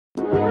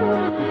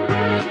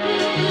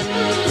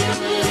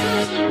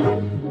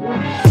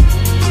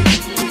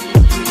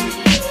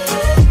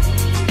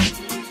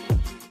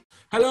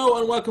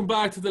welcome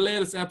back to the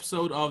latest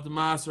episode of the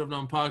Master of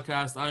None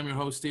podcast. I'm your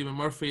host, Stephen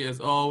Murphy. As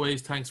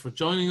always, thanks for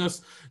joining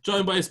us.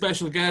 Joined by a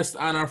special guest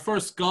and our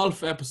first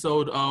golf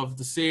episode of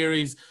the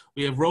series.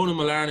 We have Ronan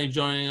Mullarney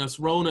joining us.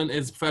 Ronan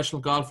is a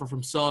professional golfer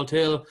from Salt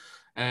Hill,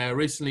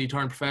 recently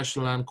turned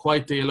professional and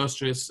quite the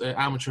illustrious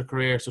amateur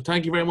career. So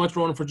thank you very much,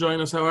 Ronan, for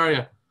joining us. How are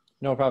you?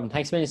 No problem.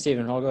 Thanks a million,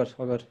 Stephen. All good,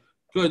 all good.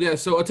 Good, yeah.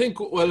 So I think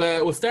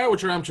we'll start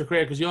with your amateur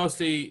career because you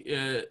obviously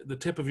the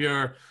tip of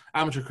your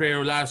amateur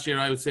career last year,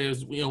 I would say,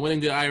 was winning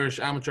the Irish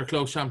Amateur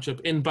Close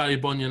Championship in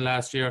Ballybunion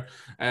last year.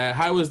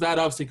 How was that?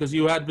 Obviously, because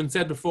you had been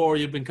said before,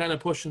 you've been kind of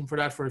pushing for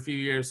that for a few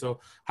years. So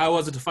how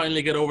was it to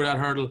finally get over that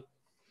hurdle?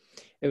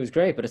 It was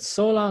great, but it's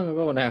so long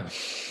ago now.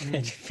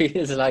 It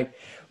feels like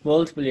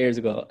multiple years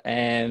ago.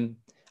 I know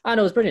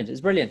it was brilliant. It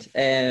was brilliant.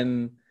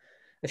 A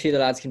few of the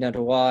lads came down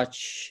to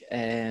watch.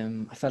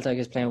 I felt like I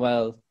was playing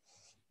well.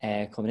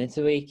 Coming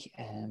into the week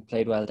and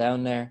played well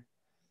down there.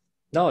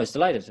 No, I was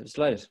delighted.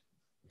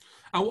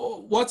 And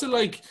what's it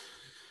like?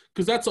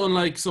 Because that's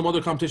unlike some other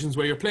competitions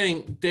where you're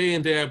playing day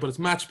in, day out, but it's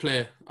match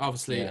play,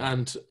 obviously. Yeah.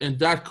 And in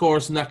that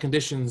course, in that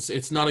conditions,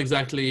 it's not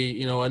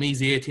exactly, an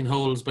easy 18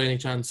 holes by any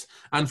chance.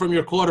 And from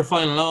your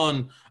quarterfinal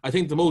on, I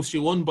think the most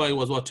you won by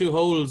was, 2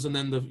 holes? And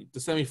then the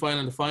semi-final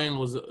and the final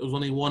was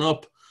only 1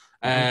 up.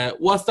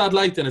 What's that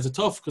like then? Is it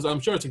tough? Because I'm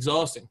sure it's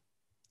exhausting.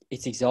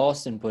 It's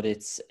exhausting, but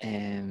it's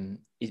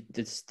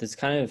there's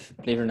kind of,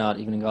 believe it or not,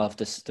 even in golf,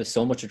 there's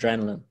so much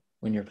adrenaline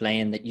when you're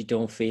playing that you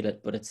don't feel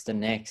it, but it's the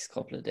next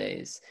couple of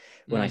days.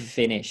 When I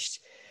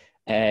finished,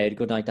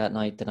 good night that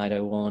night, the night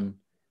I won,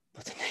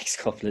 but the next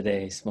couple of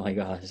days, my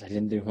God, I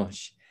didn't do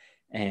much.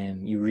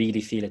 You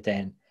really feel it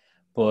then.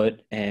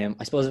 But I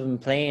suppose I've been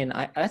playing,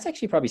 that's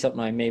actually probably something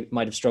I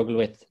might have struggled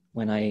with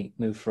when I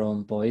moved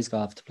from boys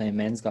golf to playing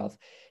men's golf.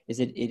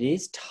 It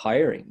is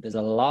tiring. There's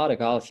a lot of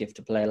golf you have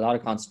to play, a lot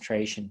of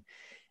concentration,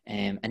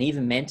 and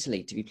even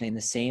mentally to be playing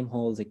the same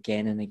holes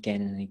again and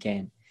again and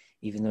again,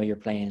 even though you're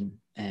playing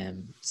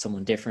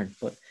someone different.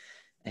 But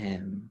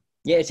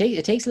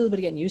it takes a little bit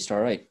of getting used to,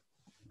 all right.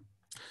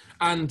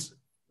 And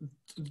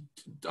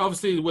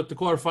obviously with the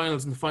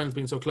quarterfinals and the finals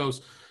being so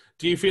close,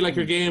 do you feel like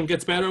your game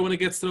gets better when it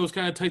gets to those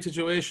kind of tight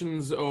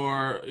situations,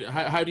 or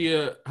how do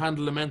you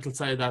handle the mental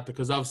side of that?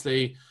 Because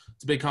obviously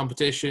it's a big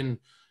competition.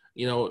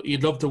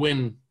 You'd love to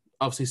win,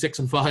 obviously 6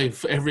 and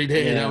 5 every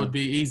day. Yeah. That would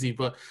be easy.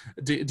 But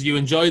do you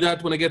enjoy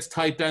that when it gets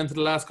tight down to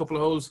the last couple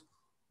of holes?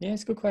 Yeah,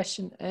 it's a good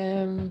question.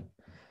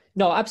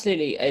 No,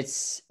 absolutely.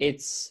 It's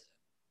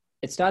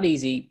not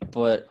easy,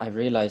 but I've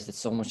realized it's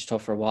so much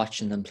tougher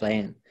watching than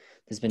playing.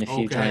 There's been a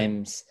few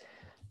times.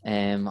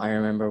 I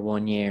remember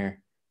one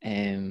year,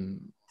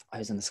 I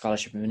was on the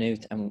scholarship in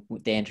Mathhew and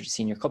they entered the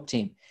senior cup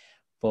team,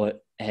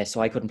 but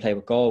so I couldn't play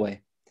with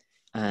Galway.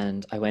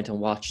 And I went and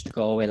watched the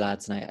Galway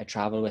lads, and I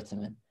travelled with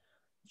them, and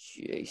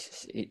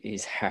Jesus, it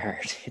is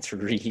hard. It's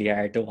really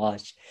hard to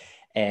watch.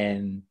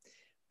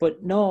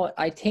 But no,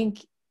 I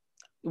think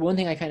one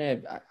thing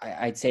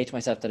I'd say to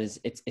myself that is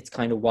it's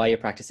kind of why you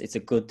practice. It's a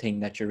good thing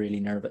that you're really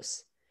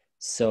nervous.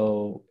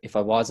 So if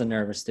I wasn't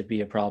nervous, there'd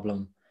be a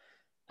problem.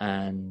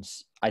 And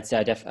I'd say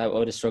I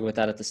would have struggled with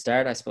that at the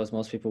start. I suppose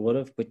most people would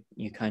have, but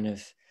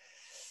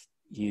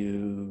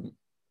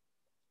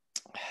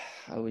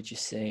how would you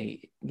say,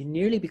 you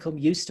nearly become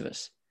used to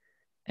it.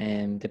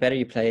 The better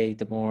you play,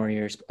 the more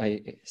you're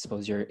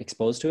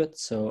exposed to it.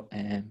 So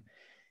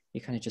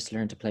you kind of just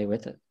learn to play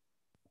with it.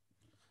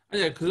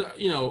 Yeah, because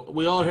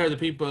we all hear the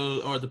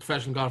people or the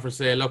professional golfers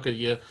say, "Look at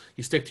you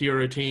stick to your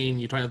routine,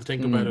 you try not to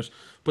think about it."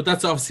 But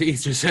that's obviously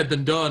easier said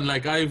than done.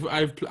 Like I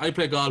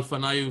play golf,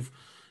 and I've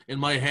in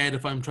my head,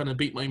 if I'm trying to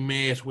beat my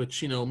mate,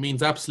 which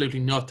means absolutely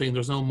nothing.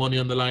 There's no money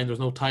on the line. There's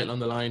no title on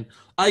the line.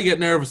 I get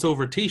nervous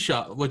over a tee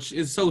shot, which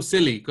is so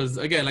silly because,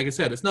 again, like I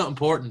said, it's not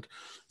important.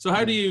 So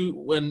how do you,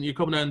 when you're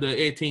coming down the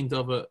 18th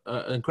of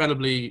an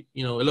incredibly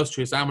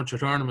illustrious amateur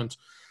tournament,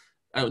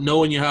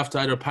 knowing you have to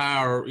either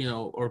par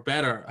or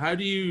better,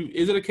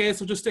 is it a case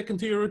of just sticking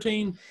to your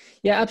routine?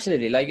 Yeah,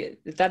 absolutely. Like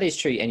that is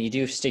true, and you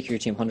do stick to your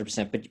routine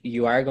 100%, but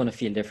you are going to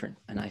feel different.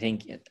 And I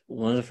think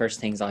one of the first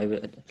things I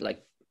would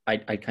like. I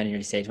kind of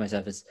really say to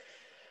myself is,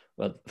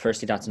 well,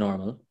 firstly, that's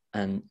normal.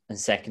 And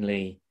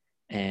secondly,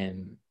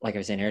 like I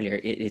was saying earlier,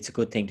 it's a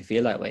good thing to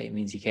feel that way. It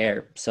means you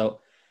care.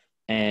 So,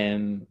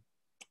 and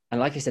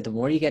like I said, the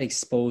more you get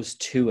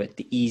exposed to it,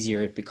 the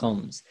easier it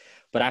becomes.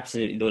 But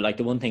absolutely, like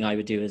the one thing I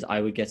would do is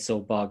I would get so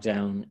bogged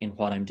down in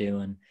what I'm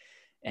doing.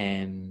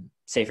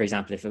 Say, for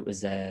example, if it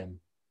was a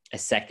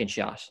second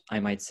shot,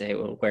 I might say,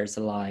 well, where's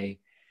the lie?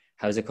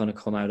 How's it going to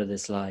come out of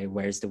this lie?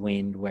 Where's the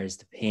wind? Where's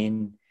the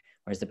pin?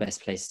 Where's the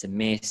best place to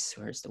miss?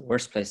 Where's the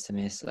worst place to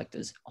miss? Like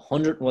there's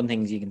 101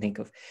 things you can think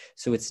of.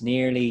 So it's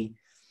nearly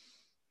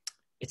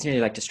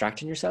like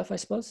distracting yourself, I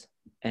suppose.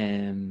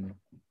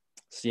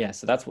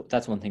 So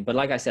that's one thing. But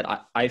like I said,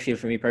 I feel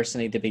for me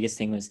personally, the biggest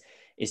thing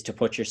is to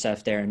put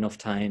yourself there enough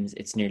times.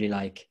 It's nearly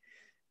like,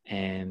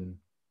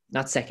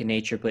 not second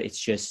nature, but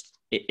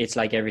it's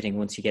like everything.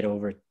 Once you get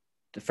over it,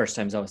 the first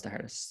time is always the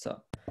hardest.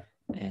 So,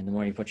 and the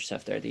more you put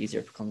yourself there, the easier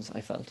it becomes, I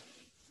felt.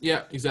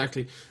 Yeah,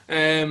 exactly.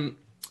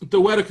 the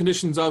weather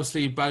conditions,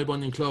 obviously,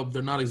 Ballybunion Club,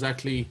 they're not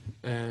exactly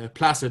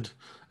placid.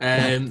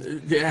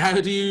 And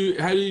how do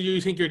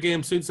you think your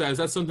game suits that? Is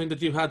that something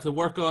that you've had to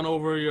work on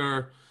over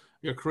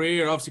your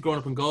career? Obviously, growing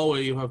up in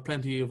Galway, you have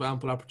plenty of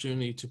ample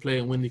opportunity to play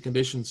in windy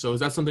conditions. So is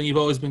that something you've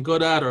always been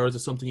good at, or is it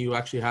something you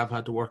actually have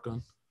had to work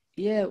on?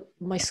 Yeah,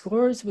 my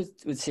scores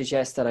would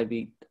suggest that I'd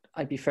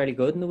be fairly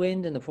good in the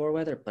wind and the poor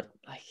weather, but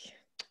like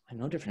I'm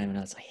no different than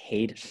anyone else. I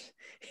hate it.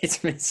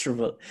 It's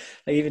miserable.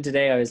 Like even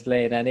today I was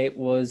playing and it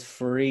was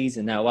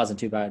freezing. Now it wasn't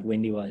too bad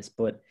windy wise,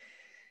 but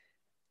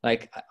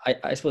like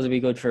I suppose it'd be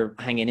good for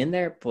hanging in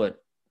there,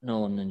 but no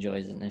one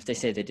enjoys it. And if they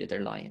say they do,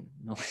 they're lying.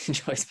 No one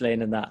enjoys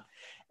playing in that.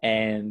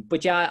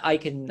 But yeah,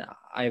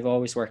 I've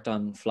always worked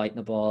on flighting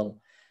the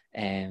ball,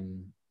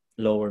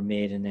 lower,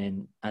 mid, and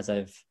then as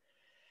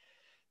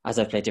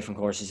I've played different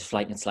courses,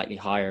 flighting it slightly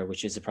higher,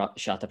 which is a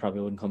shot that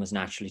probably wouldn't come as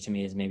naturally to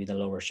me as maybe the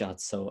lower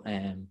shots. So,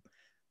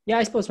 yeah,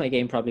 I suppose my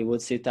game probably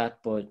would suit that,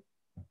 but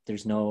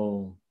there's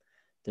no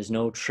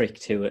trick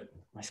to it.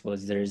 I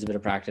suppose there is a bit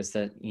of practice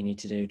that you need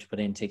to do to put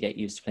in to get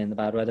used to playing the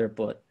bad weather,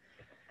 but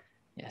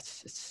yeah,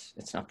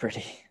 it's not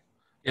pretty.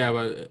 Yeah,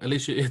 well, at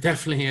least you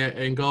definitely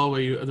in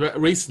Galway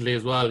recently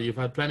as well. You've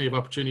had plenty of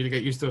opportunity to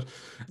get used to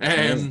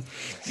it.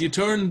 You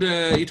turned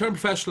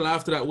professional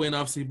after that win,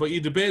 obviously, but you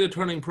debated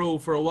turning pro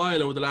for a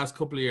while over the last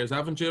couple of years,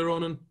 haven't you,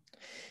 Ronan?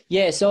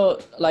 Yeah. So,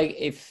 like,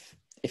 if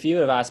you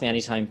would have asked me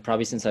anytime,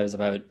 probably since I was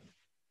about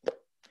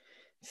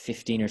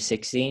 15 or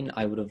 16,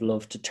 I would have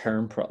loved to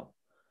turn pro.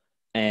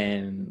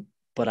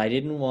 But I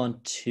didn't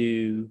want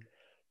to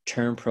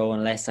turn pro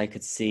unless I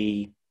could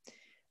see,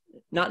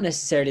 not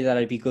necessarily that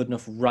I'd be good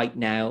enough right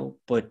now,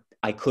 but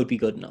I could be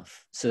good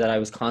enough so that I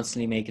was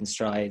constantly making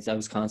strides. I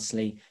was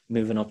constantly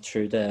moving up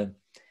through the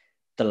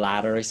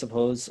ladder, I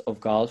suppose, of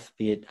golf,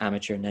 be it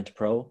amateur and then to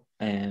pro.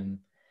 And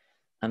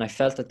I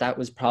felt that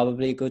was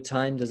probably a good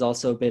time. There's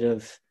also a bit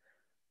of,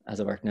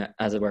 as it worked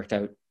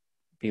out,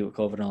 be it with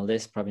COVID and all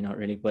this, probably not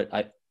really,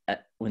 but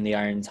when the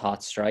iron's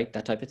hot strike,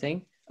 that type of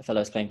thing, I felt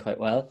I was playing quite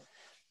well.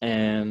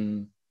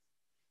 And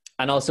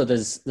also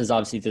there's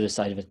obviously the other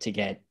side of it to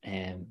get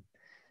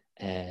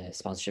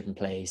sponsorship in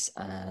place,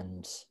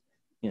 and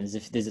you know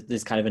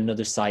there's kind of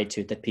another side to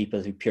it that people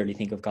who purely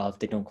think of golf,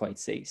 they don't quite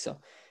see. So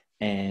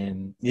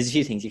there's a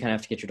few things you kind of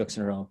have to get your ducks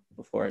in a row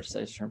before I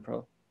decide to turn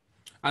pro.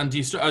 And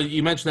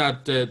you mentioned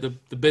that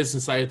the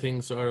business side of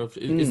things, sort of,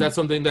 is that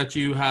something that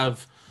you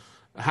have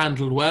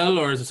handled well,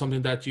 or is it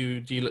something that do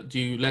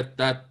you let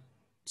that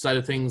side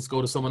of things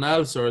go to someone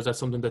else, or is that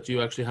something that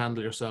you actually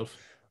handle yourself?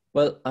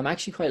 Well, I'm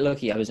actually quite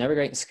lucky. I was never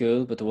great in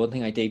school, but the one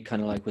thing I did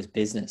kind of like was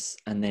business.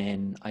 And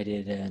then I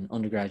did an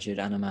undergraduate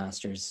and a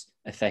master's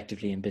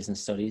effectively in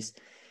business studies.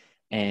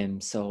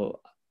 So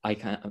I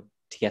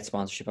to get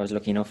sponsorship, I was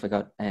lucky enough. I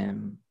got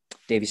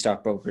Davy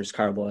Stockbrokers,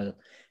 Carl Boyle,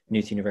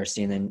 Newth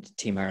University, and then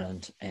Team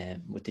Ireland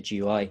with the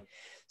GUI.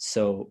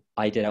 So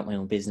I did out my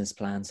own business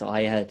plan. So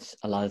I had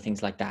a lot of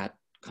things like that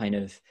kind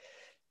of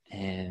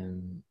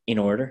in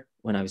order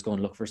when I was going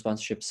to look for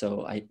sponsorship.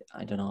 So I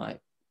don't know,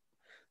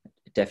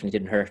 it definitely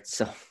didn't hurt.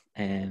 So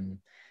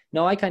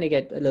no, I kind of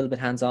get a little bit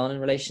hands-on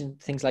in relation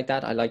to things like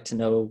that. I like to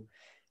know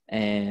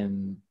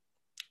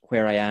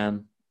where I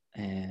am,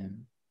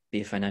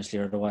 be it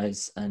financially or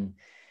otherwise, and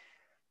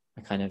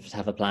I kind of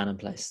have a plan in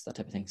place, that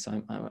type of thing.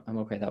 So I'm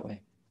okay that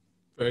way.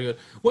 Very good.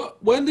 Well,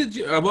 when did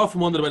you? I've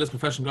often wondered about this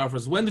professional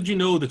golfers. When did you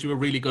know that you were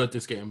really good at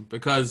this game?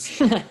 Because,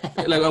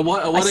 like, at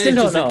what I age?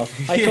 Don't know.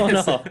 I don't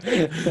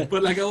know.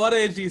 But like, at what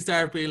age do you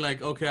start being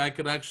like, okay, I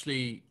could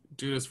actually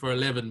do this for a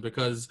living?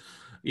 Because,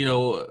 you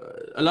know,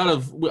 a lot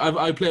of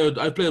I've played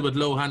with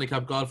low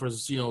handicap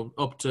golfers, you know,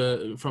 up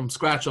to from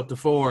scratch up to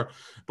 4,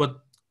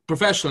 but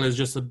professional is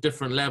just a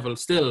different level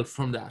still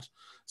from that.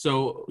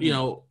 So, you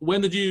know,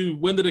 when did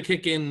it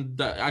kick in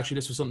that actually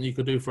this was something you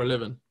could do for a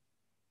living?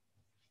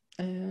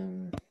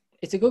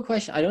 It's a good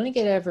question. I don't think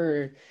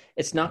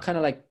it's not kind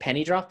of like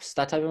penny drops,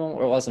 that type of moment,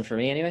 or it wasn't for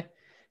me anyway.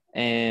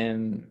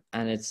 And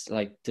it's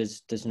like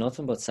there's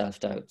nothing but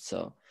self-doubt.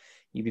 So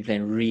you'd be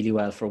playing really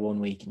well for 1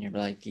 week and you're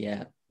like,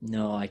 yeah,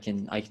 no, I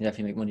can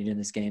definitely make money doing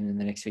this game. And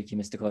the next week you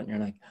miss the cut and you're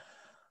like,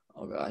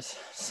 oh god.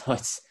 So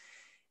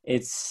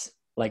it's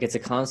like it's a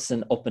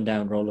constant up and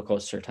down roller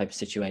coaster type of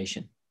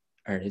situation,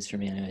 or it is for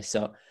me anyway.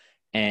 So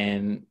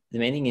the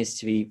main thing is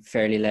to be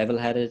fairly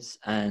level-headed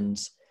and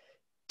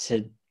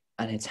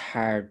it's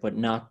hard, but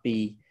not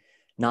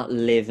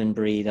live and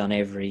breathe on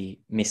every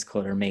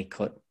miscut or make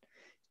cut.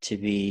 To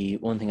be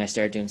one thing I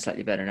started doing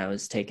slightly better now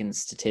is taking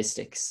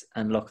statistics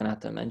and looking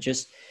at them, and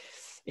just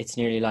it's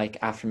nearly like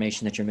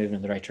affirmation that you're moving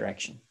in the right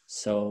direction.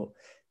 So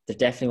there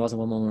definitely wasn't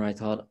one moment where I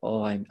thought,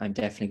 oh, I'm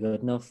definitely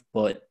good enough,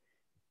 but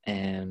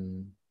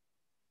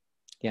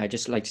yeah, I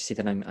just like to see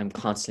that I'm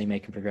constantly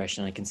making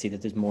progression. I can see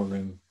that there's more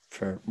room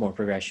for more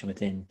progression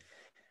within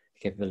the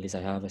capabilities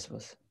I have, I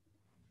suppose.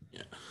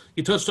 Yeah,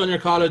 you touched on your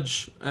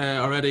college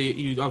already.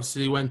 You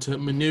obviously went to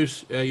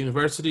Mathhew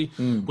University.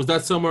 Was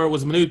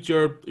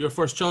Mathhew your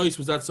first choice?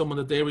 Was that someone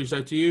that they reached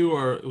out to you,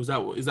 or is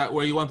that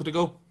where you wanted to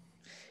go?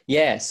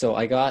 Yeah, so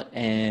I got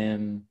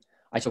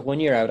I took 1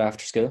 year out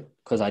after school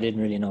because I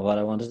didn't really know what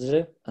I wanted to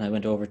do, and I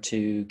went over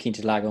to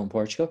Quinta do Lago in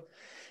Portugal,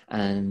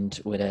 and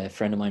with a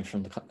friend of mine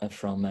from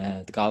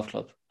the golf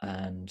club,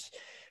 and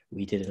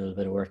we did a little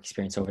bit of work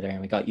experience over there,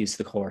 and we got used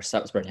to the course.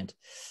 That was brilliant.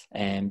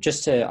 I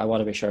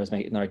want to make sure I was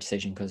making the right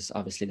decision, because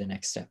obviously the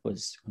next step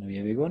was going to be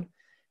a big one,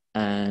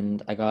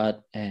 and I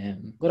got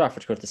good offer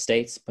to go to the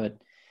States, but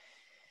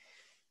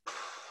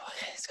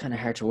it's kind of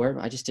hard to work.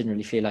 I just didn't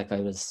really feel like I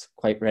was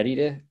quite ready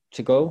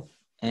to go,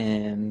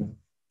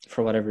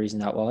 for whatever reason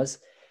that was.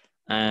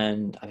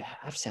 And I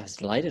have to say I was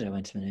delighted I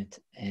went to Maynooth.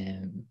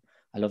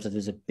 I love that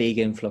there's a big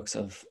influx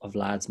of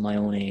lads my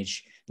own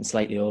age and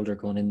slightly older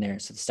going in there.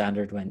 So the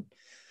standard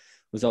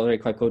was already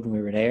quite good when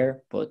we were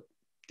there, but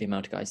the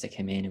amount of guys that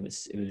came in, it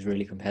was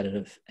really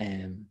competitive.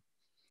 And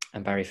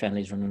Barry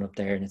Fenley's running up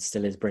there, and it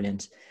still is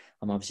brilliant.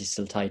 I'm obviously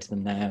still tied to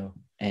them now.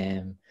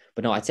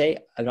 But no,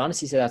 I'd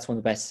honestly say that's one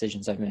of the best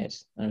decisions I've made.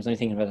 And I was only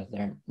thinking about it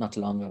there not too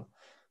long ago.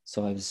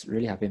 So I was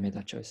really happy I made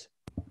that choice.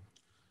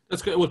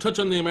 That's good. We'll touch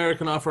on the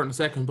American offer in a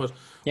second, but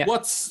Yeah.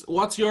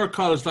 What's your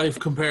college life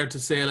compared to,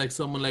 say, like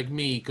someone like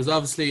me? Because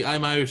obviously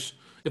I'm out.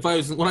 When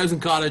I was in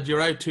college, you're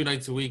out 2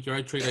 nights a week, you're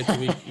out 3 nights a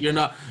week.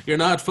 You're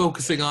not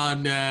focusing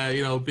on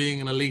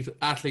being an elite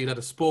athlete at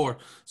a sport.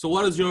 So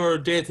what is your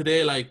day to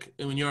day like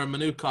when you're in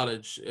Maynooth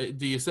College?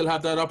 Do you still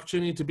have that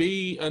opportunity to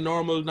be a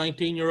normal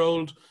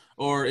 19-year-old,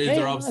 or is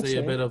there obviously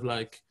a bit of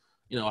like,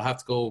 I have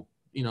to go,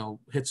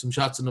 hit some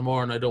shots in the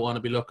morning. I don't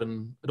want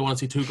to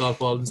see 2 golf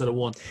balls instead of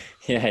 1.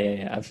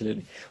 Yeah,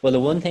 absolutely. Well, the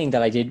one thing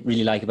that I did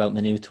really like about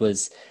Maynooth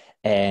was,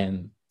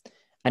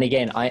 and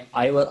again, I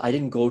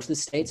didn't go to the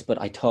States,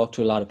 but I talked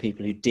to a lot of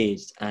people who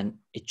did, and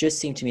it just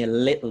seemed to me a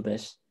little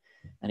bit,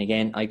 and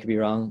again, I could be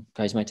wrong,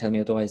 guys might tell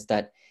me otherwise,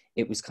 that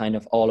it was kind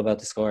of all about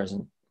the scores.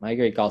 And I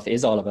agree, golf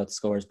is all about the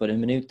scores, but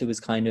in Maynooth, there was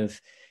kind of,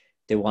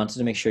 they wanted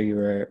to make sure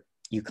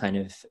you kind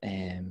of,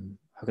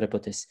 how could I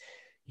put this?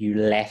 You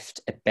left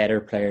a better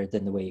player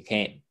than the way you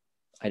came.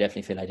 I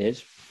definitely feel I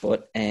did.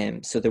 But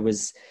so there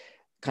was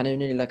kind of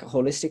nearly like a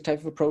holistic type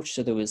of approach.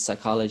 So there was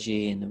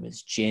psychology, and there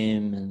was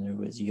gym, and there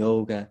was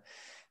yoga.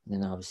 And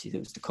then obviously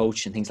there was the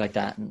coach and things like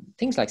that. And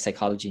things like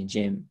psychology and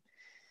gym,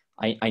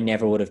 I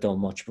never would have done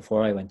much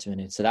before I went to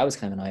Maynooth. So that was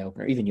kind of an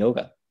eye-opener, even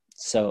yoga.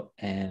 So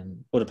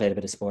would have played a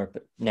bit of sport,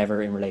 but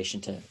never in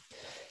relation to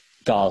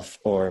golf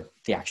or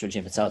the actual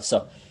gym itself.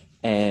 So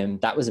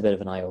that was a bit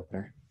of an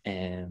eye-opener.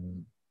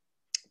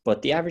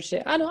 But the average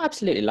day, I know,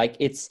 absolutely. Like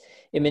in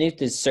Maynooth,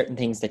 there's certain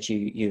things that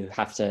you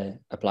have to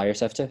apply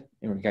yourself to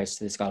in regards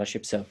to the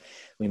scholarship. So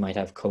we might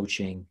have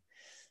coaching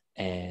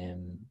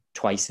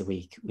twice a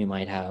week. We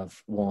might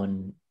have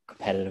one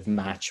competitive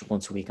match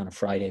once a week on a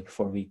Friday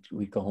before we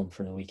go home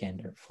for the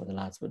weekend, or before the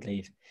lads would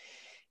leave.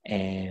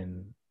 A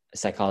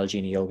psychology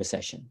and a yoga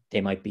session.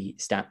 They might be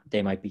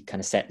kind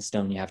of set in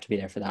stone. You have to be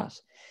there for that.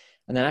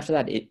 And then after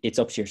that, it's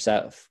up to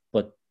yourself.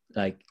 But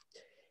like,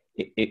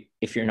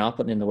 if you're not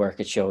putting in the work,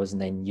 it shows,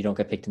 and then you don't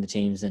get picked in the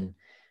teams, and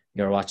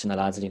you're watching the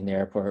lads leaving the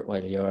airport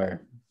while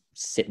you're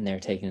sitting there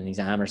taking an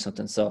exam or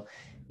something. So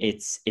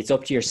it's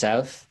up to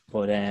yourself.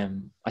 But I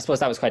suppose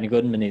that was kind of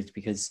good in Maynooth,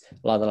 because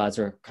a lot of the lads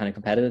were kind of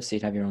competitive, so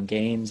you'd have your own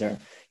games, or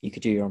you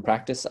could do your own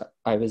practice.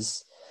 I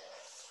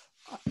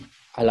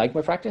like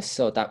my practice,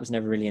 so that was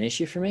never really an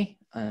issue for me.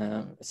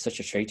 It's such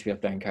a treat to be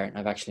up there in Carton.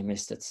 I've actually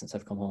missed it since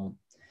I've come home.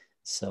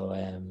 So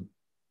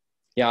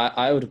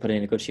I would have put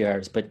in a good few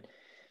hours, but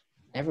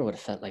never would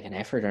have felt like an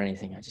effort or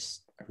anything. I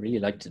really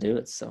like to do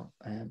it. So,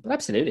 but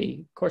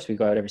absolutely, of course, we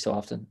go out every so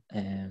often.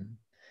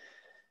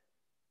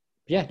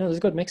 Yeah, no, there's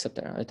a good mix up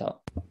there, I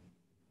thought.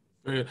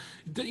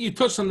 You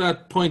touched on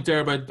that point there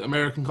about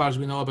American college.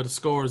 We know about the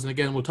scores, and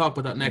again, we'll talk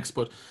about that next.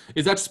 But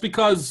is that just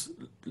because,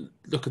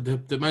 look at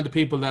the amount of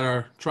people that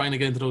are trying to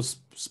get into those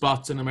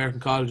spots in American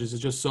colleges is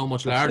just so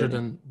much larger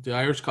than the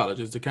Irish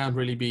colleges? They can't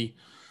really be,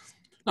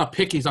 not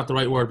picky is not the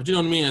right word, but you know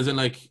what I mean? As in,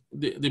 like,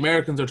 the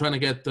Americans are trying to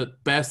get the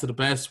best of the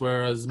best,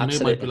 whereas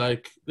Maynooth might be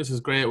like, this is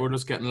great, we're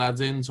just getting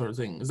lads in, sort of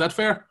thing. Is that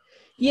fair?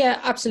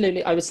 Yeah,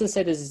 absolutely. I would still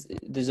say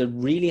there's a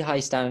really high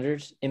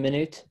standard in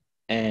Maynooth.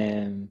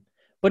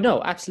 But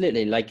no,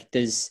 absolutely. Like,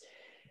 there's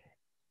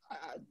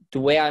the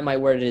way I might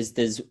word it is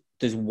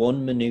there's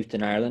one Maynooth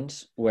in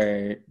Ireland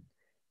where,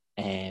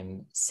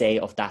 say,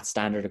 of that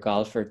standard of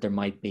golfer, there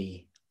might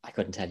be, I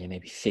couldn't tell you,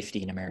 maybe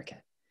 50 in America.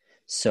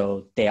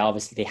 So they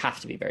have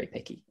to be very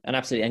picky. And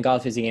absolutely, and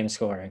golf is a game of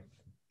score. I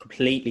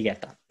completely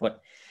get that.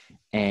 But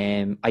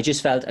I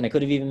just felt, and it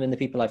could have even been the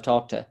people I've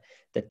talked to,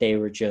 that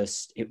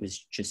it was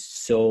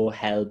just so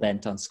hell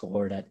bent on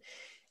score that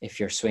if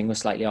your swing was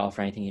slightly off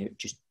or anything, it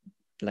just,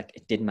 like,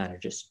 it didn't matter.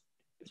 Just,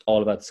 it was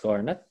all about the score.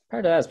 And that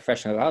part of that is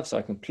professional golf, so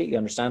I completely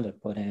understand it.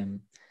 But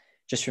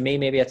just for me,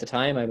 maybe at the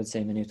time, I would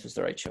say Maynooth was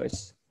the right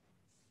choice.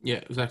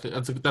 Yeah, exactly.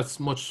 That's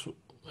much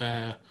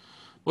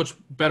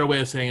better way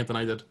of saying it than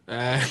I did.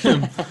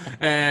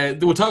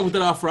 We'll talk about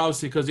that offer,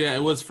 obviously, because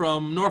it was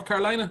from North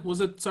Carolina. Was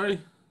it? Sorry.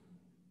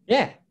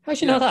 Yeah. How'd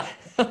you know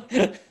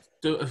that?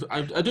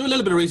 I do a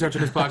little bit of research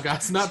on this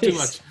podcast, not too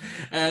much.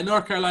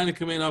 North Carolina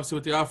came in obviously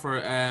with the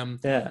offer.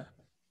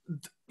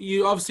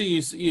 you obviously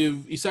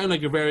you sound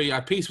like you're very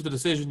at peace with the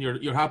decision.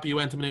 You're happy you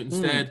went to Maynooth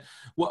instead.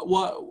 What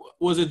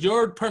was it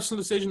your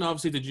personal decision?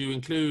 Obviously, did you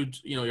include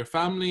your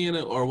family in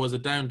it, or was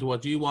it down to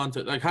what you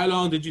wanted? Like, how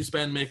long did you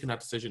spend making that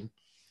decision?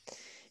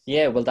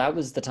 Yeah, well, that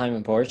was the time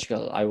in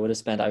Portugal. I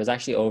was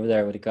actually over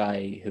there with a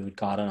guy who had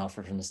got an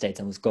offer from the States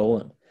and was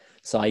going.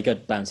 So I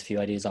got bounced a few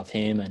ideas off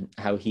him and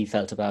how he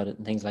felt about it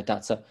and things like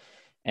that. So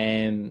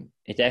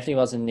it definitely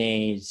wasn't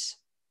made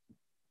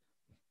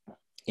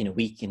in a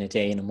week, in a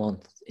day, in a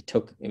month. It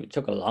took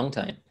a long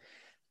time.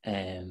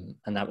 And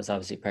that was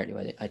obviously partly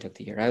why I took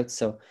the year out.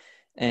 So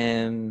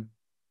yeah,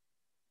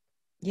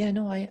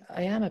 no, I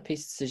am a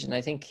peace decision.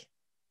 I think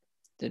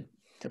there'd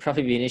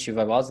probably be an issue if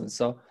I wasn't.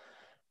 So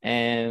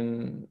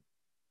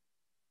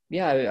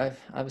yeah, I've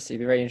obviously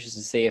be very interested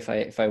to see if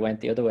I went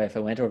the other way, if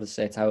I went over the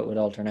States, how it would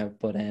all turn out.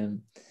 But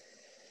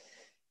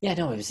yeah,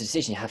 no, it was a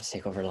decision you have to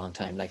take over a long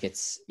time. Like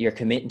you're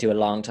committing to a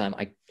long time.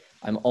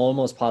 I'm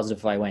almost positive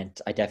if I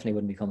went, I definitely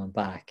wouldn't be coming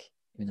back,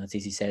 even though it's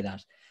easy to say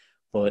that.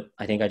 But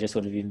I think I just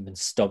would have even been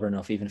stubborn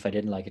enough, even if I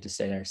didn't like it, to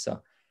stay there.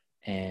 So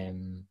yeah,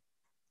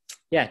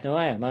 no,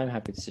 I'm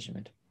happy with the decision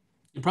made.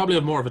 You probably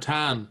have more of a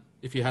tan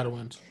if you had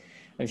went.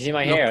 Have you seen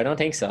my hair? I don't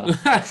think so.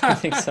 I don't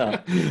think so.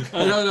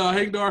 I don't know. I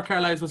think North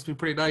Carolina must be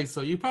pretty nice,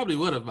 so you probably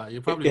would have, man. You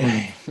probably would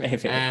have.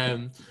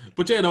 Maybe.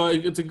 But yeah, no,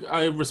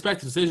 I respect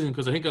the decision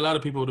because I think a lot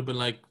of people would have been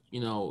like,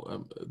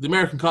 the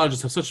American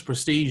colleges have such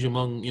prestige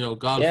among,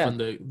 golf and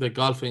the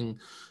golfing,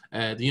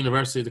 the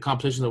university, the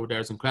competition over there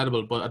is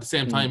incredible. But at the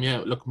same time,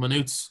 yeah, look,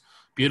 Maynooth's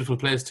beautiful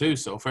place too,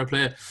 so fair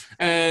play.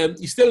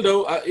 You still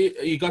though,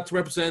 you got to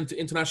represent the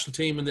international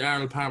team in the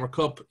Arnold Palmer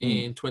Cup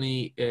in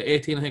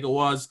 2018, I think it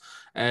was.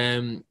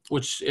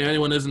 Which, if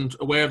anyone isn't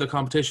aware of the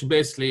competition,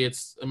 basically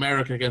it's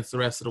America against the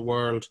rest of the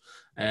world.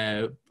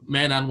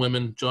 Men and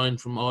women joined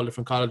from all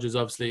different colleges,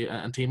 obviously,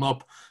 and team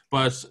up.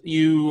 But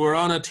you were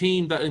on a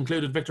team that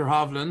included Viktor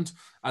Hovland,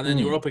 and then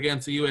you were up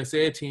against the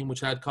USA team, which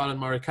had Colin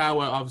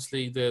Morikawa,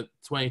 obviously the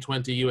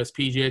 2020 US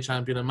PGA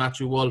champion, and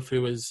Mathhew Wolff,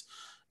 who is,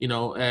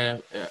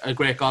 a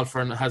great golfer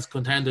and has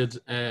contended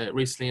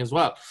recently as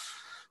well.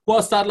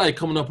 What's that like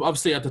coming up?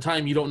 Obviously, at the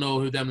time, you don't know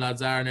who them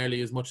lads are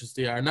nearly as much as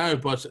they are now,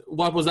 but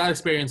what was that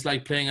experience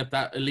like playing at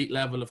that elite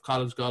level of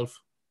college golf?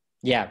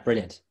 Yeah,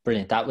 brilliant.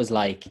 That was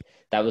like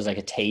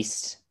a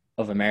taste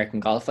of American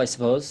golf, I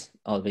suppose,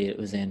 albeit it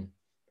was in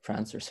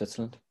France or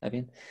Switzerland,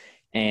 maybe.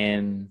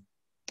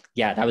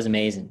 Yeah, that was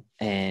amazing.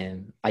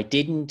 There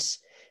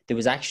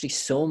was actually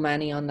so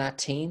many on that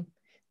team.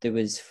 There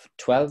was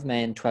 12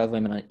 men, 12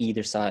 women on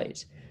either side.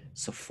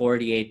 So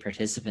 48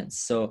 participants.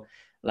 So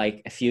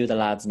like a few of the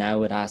lads now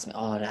would ask me,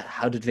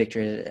 how did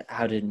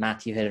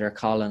Mathhew hit it, or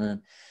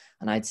Colin?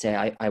 And I'd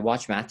say I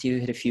watched Mathhew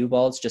hit a few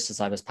balls just as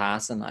I was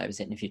passing. I was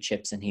hitting a few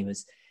chips and he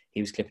was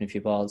clipping a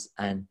few balls,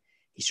 and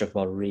he struck the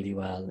ball really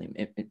well.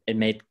 It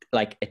made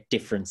like a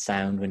different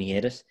sound when he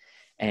hit it.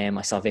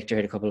 I saw Viktor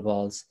hit a couple of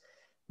balls.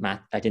 I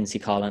didn't see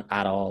Colin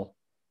at all.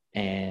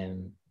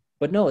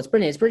 But no, it's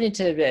brilliant. It's brilliant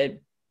to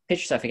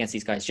pitch yourself against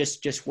these guys.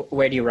 Just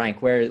where do you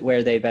rank? Where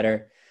are they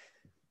better?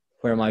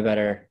 Where am I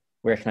better?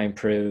 Where can I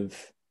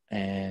improve?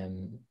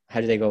 How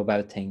do they go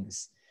about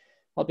things?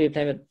 I'll be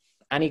playing with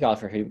any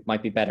golfer who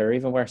might be better or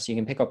even worse. You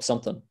can pick up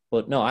something.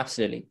 But no,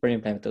 absolutely.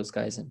 Brilliant playing with those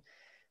guys. And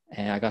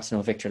I got to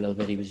know Viktor a little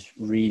bit. He was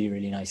really,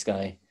 really nice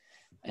guy.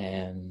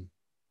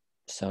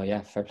 So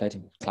yeah, fair play to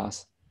him.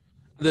 Class.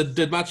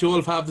 Did Mathhew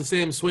Wolff have the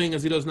same swing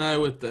as he does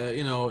now with,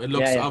 it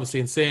looks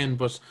obviously insane,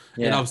 but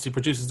it obviously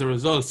produces the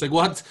results.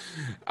 Like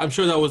I'm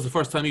sure that was the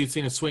first time you'd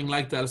seen a swing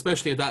like that,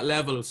 especially at that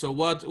level. So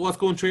what's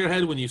going through your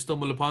head when you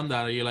stumble upon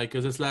that? Are you like,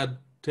 is this lad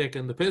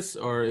taking the piss,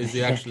 or is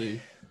he actually...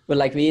 Well,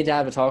 like me and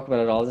Dad would talk about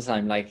it all the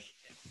time. Like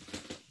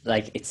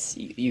it's,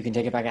 you can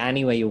take it back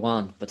any way you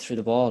want, but through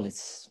the ball,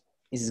 he's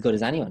as good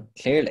as anyone,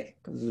 clearly,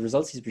 because of the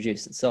results he's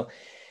producing. So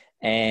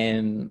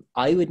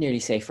I would nearly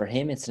say for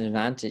him it's an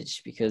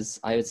advantage, because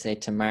I would say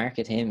to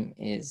market him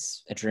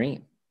is a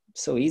dream.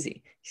 So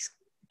easy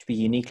to be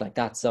unique like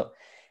that. So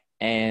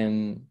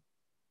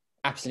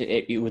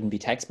absolutely, it wouldn't be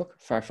textbook,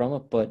 far from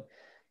it, but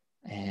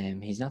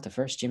he's not the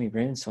first. Jimmy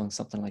Brown swung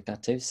something like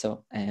that too.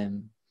 So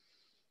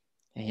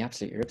he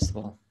absolutely rips the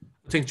ball.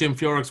 I think Jim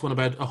Furyk won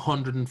about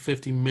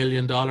 $150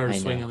 million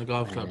swinging on a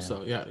golf club.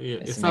 So yeah,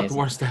 it's not the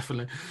worst,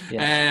 definitely.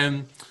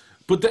 Yeah.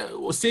 But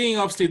seeing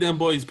obviously them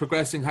boys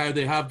progressing how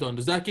they have done,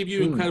 does that give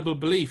you incredible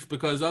belief?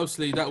 Because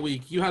obviously that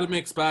week you had a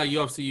mixed bag.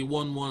 You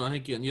won one, I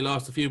think, and you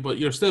lost a few, but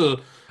you're still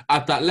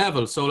at that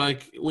level. So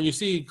like when you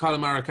see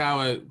Colin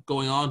Morikawa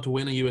going on to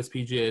win a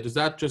USPGA, does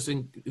that just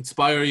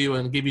inspire you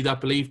and give you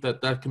that belief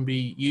that can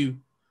be you?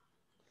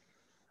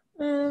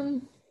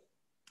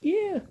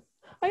 Yeah,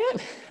 I am.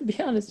 To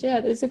be honest, yeah,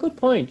 it's a good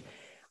point.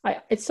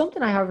 It's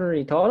something I haven't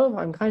really thought of.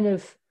 I'm kind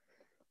of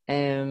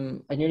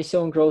I'm nearly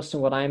so engrossed in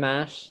what I'm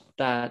at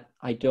that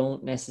I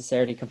don't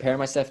necessarily compare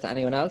myself to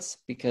anyone else,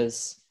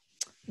 because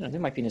they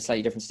might be in a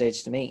slightly different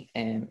stage to me.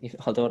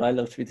 Although I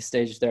love to be the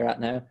stage they're at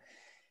now.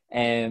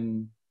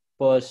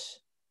 But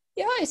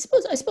yeah, I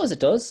suppose it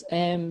does.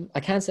 I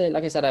can't say,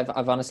 like I said,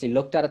 I've honestly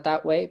looked at it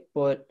that way,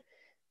 but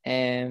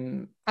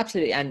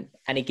absolutely. And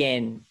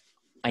again,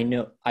 I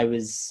know I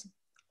was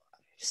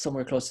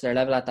somewhere close to their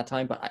level at that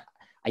time, but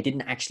I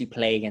didn't actually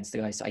play against the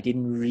guys, so I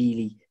didn't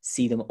really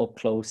see them up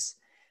close,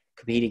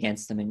 compete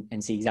against them,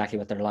 and see exactly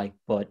what they're like.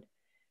 But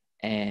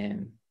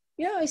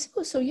yeah, I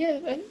suppose so.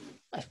 Yeah,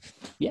 I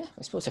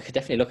suppose I could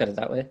definitely look at it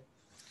that way.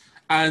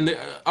 And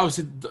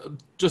obviously,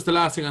 just the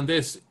last thing on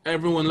this,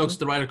 everyone looks at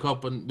the Ryder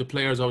Cup and the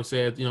players always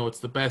say, it's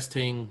the best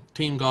thing.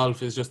 Team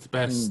golf is just the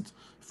best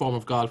form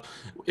of golf.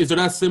 Is there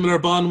that similar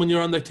bond when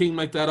you're on the team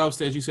like that?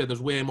 Obviously, as you said,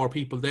 there's way more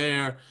people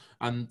there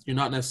and you're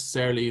not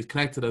necessarily as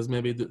connected as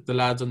maybe the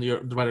lads on the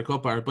Ryder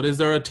Cup are. But is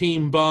there a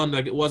team bond?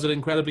 Like, was it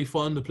incredibly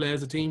fun to play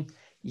as a team?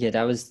 Yeah,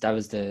 that was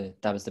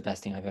the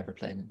best thing I've ever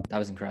played. That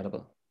was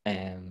incredible.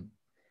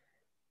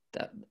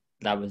 That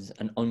was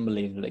an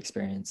unbelievable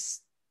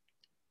experience.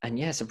 And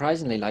yeah,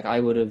 surprisingly, like I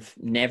would have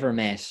never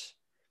met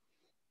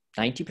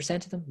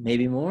 90% of them,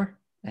 maybe more.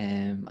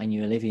 I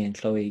knew Olivia and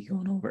Chloe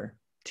going over,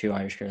 2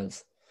 Irish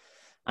girls.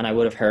 And I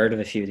would have heard of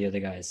a few of the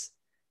other guys.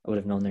 I would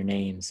have known their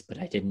names, but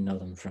I didn't know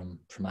them from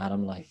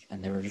Adam,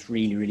 and they were just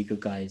really, really good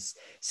guys.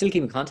 Still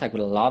keep in contact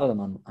with a lot of them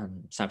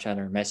on Snapchat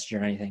or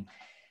Messenger or anything,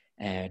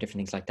 different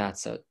things like that.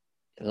 So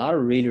a lot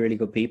of really, really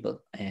good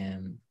people.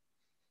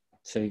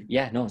 So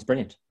yeah, no, it's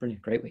brilliant,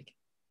 great week.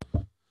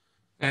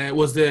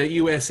 Was the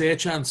USA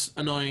chants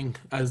annoying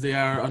as they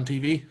are on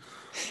TV?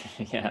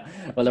 Yeah,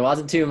 well, there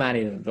wasn't too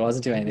many of them. There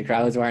wasn't too many. The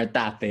crowds weren't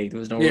that big. There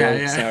was no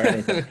ropes or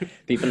anything.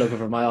 People looking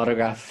for my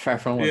autograph, far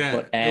from it. Yeah,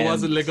 but, it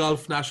wasn't Le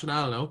Golf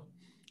National, no?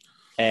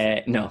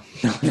 No,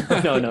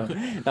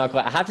 not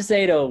quite. I have to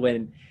say though,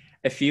 when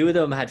a few of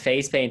them had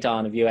face paint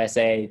on of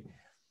USA,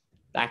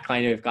 that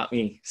kind of got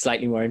me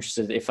slightly more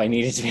interested. If I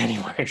needed to be any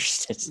more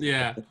interested.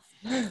 Yeah.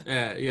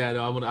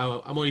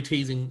 No, I'm only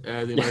teasing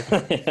the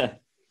American.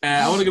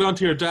 I want to get on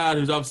to your dad,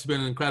 who's obviously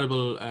been an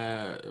incredible,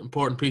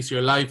 important piece of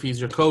your life. He's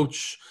your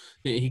coach.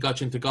 He got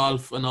you into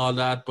golf and all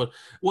that. But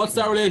what's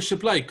that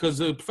relationship like?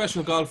 Because a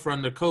professional golfer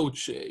and their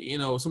coach,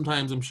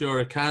 sometimes I'm sure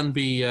it can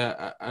be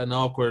an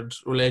awkward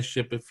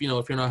relationship if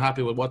you're not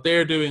happy with what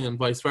they're doing and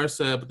vice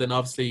versa. But then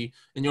obviously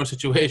in your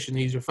situation,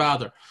 he's your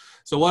father.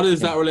 So what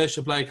is that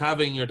relationship like,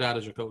 having your dad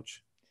as your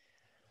coach?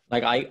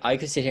 Like I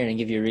could sit here and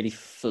give you a really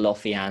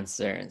fluffy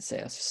answer and say,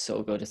 it's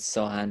so good, it's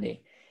so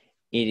handy.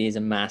 It is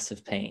a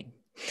massive pain.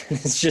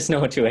 There's just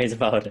no 2 ways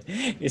about it.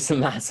 It's a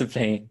massive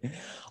pain.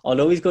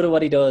 Although he's good at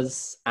what he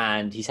does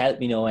and he's helped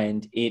me no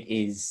end, it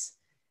is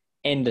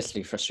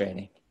endlessly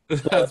frustrating.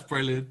 That's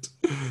brilliant.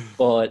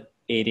 But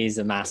it is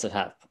a massive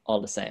help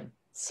all the same.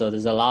 So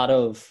there's a lot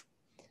of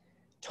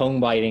tongue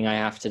biting I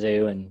have to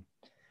do and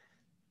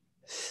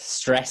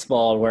stress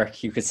ball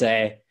work, you could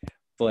say.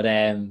 But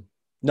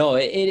no,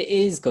 it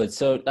is good.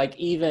 So like,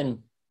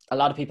 even a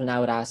lot of people now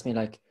would ask me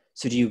like,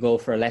 so do you go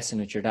for a lesson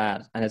with your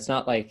dad? And it's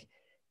not like,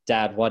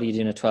 Dad, what are you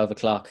doing at 12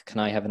 o'clock? Can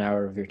I have an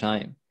hour of your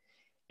time?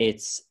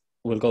 It's,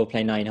 we'll go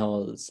play 9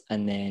 holes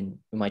and then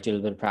we might do a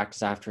little bit of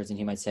practice afterwards. And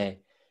he might say,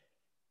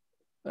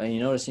 you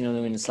notice,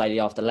 when it's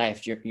slightly off the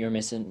left, you're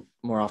missing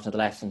more often the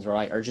left than the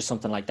right, or just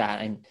something like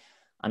that. And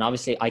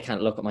obviously I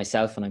can't look at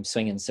myself when I'm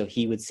swinging. So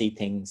he would see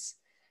things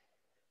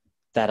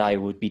that I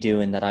would be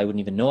doing that I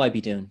wouldn't even know I'd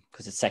be doing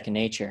because it's second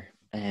nature.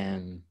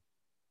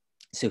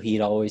 So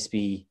he'd always just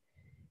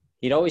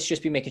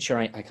be making sure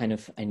I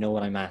know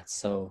what I'm at.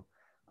 So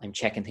I'm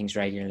checking things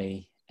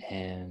regularly,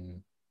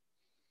 and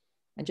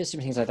just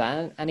different things like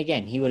that. And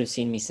again, he would have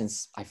seen me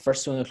since I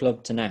first joined the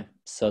club to now.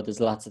 So there's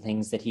lots of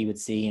things that he would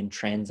see and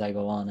trends I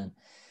go on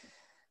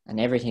and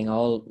everything.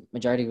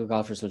 Majority of good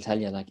golfers will tell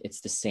you, like, it's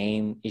the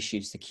same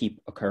issues that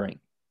keep occurring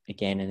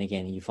again and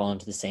again. You fall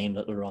into the same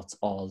little ruts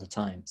all the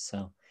time.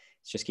 So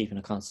it's just keeping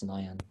a constant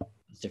eye on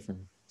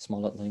different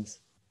small little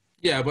things.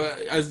 Yeah, but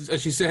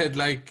as you said,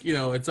 like,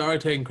 it's alright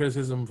taking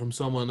criticism from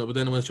someone, but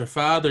then when it's your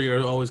father,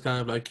 you're always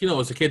kind of like,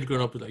 as a kid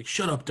growing up, like,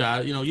 shut up,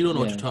 Dad, you don't know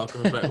what you're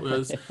talking about.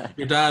 Whereas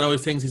your dad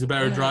always thinks he's a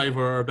better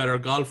driver or a better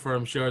golfer,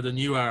 I'm sure, than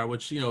you are,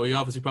 which, he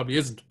obviously probably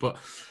isn't. But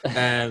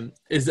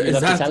is you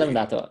have that... to tell him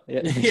that, though.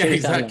 Yeah,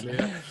 exactly.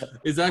 Yeah.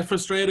 Is that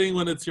frustrating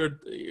when it's your...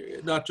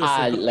 not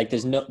just... like,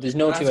 there's no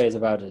 2 ways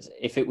about it.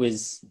 If it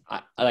was...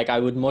 I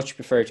would much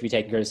prefer to be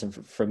taking criticism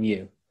from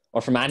you. Or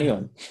from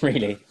anyone,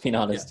 really, being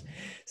honest. Yeah.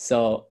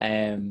 So,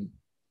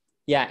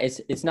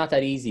 it's not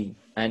that easy.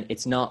 And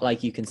it's not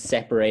like you can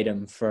separate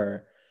him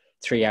for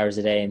 3 hours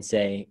a day and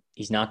say,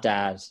 he's not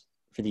Dad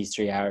for these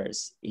 3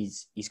 hours.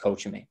 He's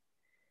coaching me.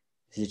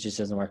 It just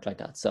doesn't work like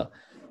that. So,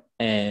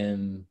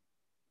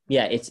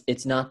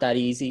 it's not that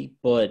easy,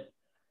 but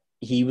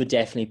he would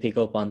definitely pick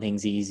up on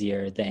things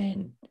easier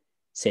than,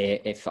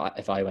 say, if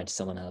I went to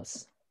someone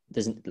else.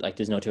 There's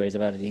no 2 ways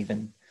about it.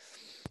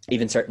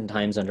 Even certain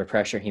times under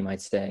pressure, he might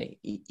say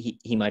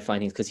he might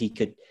find things because he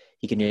can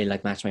really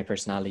like match my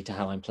personality to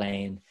how I'm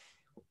playing.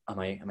 Am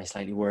I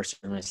slightly worse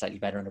or am I slightly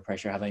better under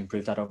pressure? Have I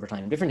improved that over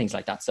time? Different things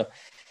like that. So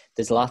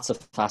there's lots of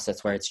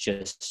facets where it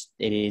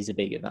is a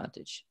big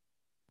advantage.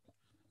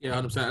 Yeah,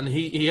 100%. And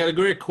he had a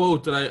great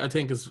quote that I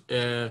think is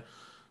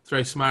it's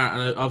very smart,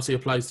 and it obviously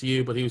applies to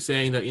you. But he was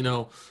saying that,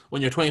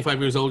 when you're 25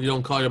 years old, you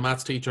don't call your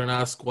maths teacher and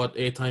ask what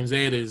 8 times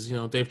 8 is.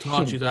 They've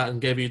taught you that and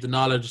gave you the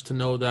knowledge to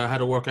know that how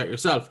to work out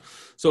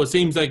yourself. So it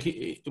seems like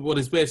what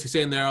he's basically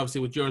saying there,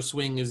 obviously, with your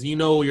swing is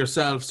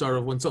yourself sort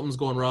of when something's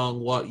going wrong,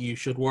 what you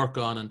should work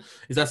on. And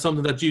is that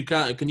something that you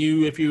can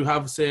you, if you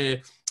have,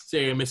 say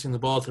you're missing the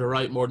ball to the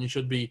right more than you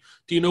should be,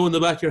 do you know in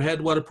the back of your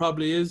head what it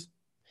probably is?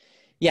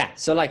 Yeah.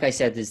 So like I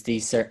said, there's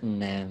these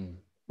certain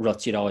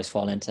ruts you'd always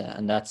fall into,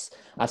 and that's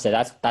one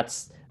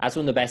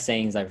of the best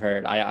sayings I've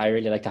heard. I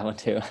really like that one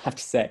too, I have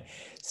to say.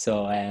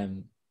 So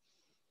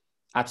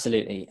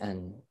absolutely,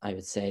 and I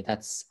would say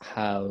that's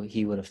how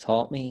he would have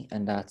taught me,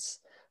 and that's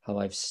how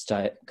I've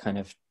kind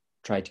of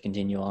tried to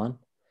continue on.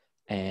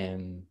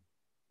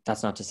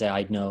 That's not to say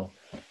I'd know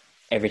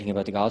everything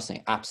about the golf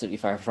swing, absolutely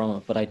far from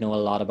it, but I'd know a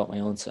lot about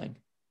my own swing,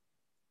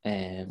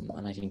 and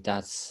I think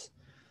that's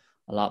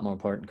a lot more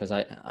important, because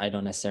I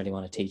don't necessarily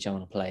want to teach, I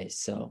want to play.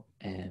 So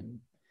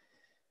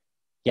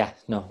yeah,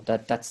 no,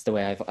 that's the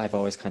way I've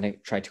always kind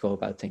of tried to go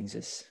about things,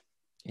 is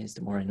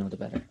the more I know, the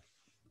better.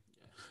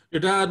 Your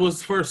dad was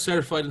the first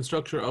certified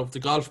instructor of the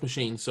golf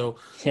machine. So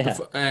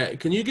yeah.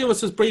 can you give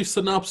us a brief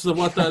synopsis of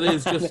what that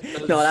is?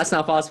 No, that's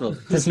not possible.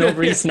 There's no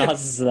brief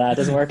synopsis of that. It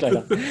doesn't work like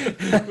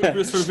that.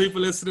 Just for the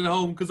people listening at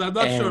home, because I'm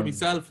not sure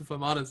myself, if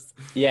I'm honest.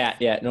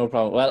 Yeah, no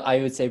problem. Well, I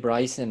would say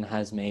Bryson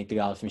has made the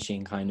golf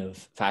machine kind of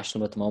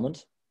fashionable at the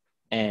moment.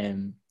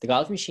 The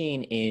golf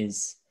machine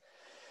is...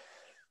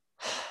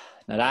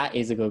 Now, that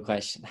is a good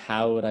question.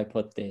 How would I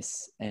put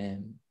this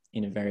in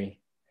a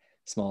very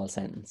small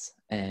sentence?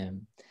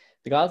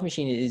 The golf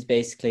machine is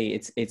basically,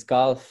 it's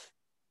golf.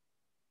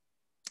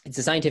 It's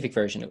a scientific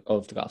version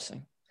of the golf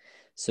swing.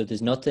 So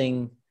there's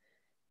nothing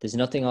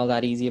all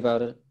that easy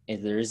about it.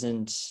 There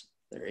isn't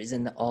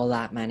all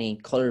that many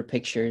color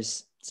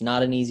pictures. It's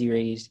not an easy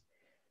read,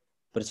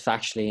 but it's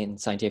factually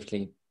and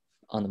scientifically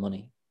on the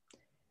money.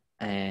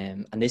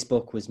 And this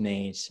book was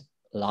made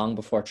long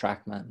before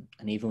TrackMan,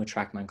 and even with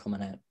TrackMan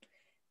coming out,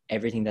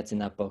 everything that's in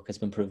that book has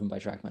been proven by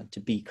TrackMan to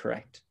be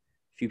correct.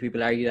 A few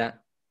people argue that,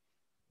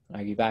 I'll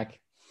argue back,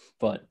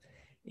 but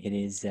it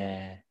is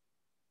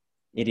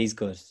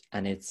good,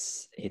 and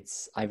it's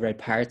I've read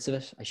parts of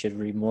it. I should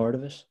read more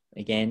of it.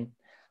 Again,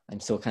 I'm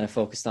so kind of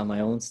focused on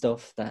my own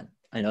stuff that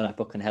I know that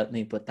book can help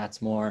me, but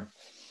it's more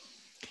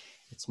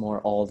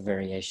all the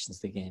variations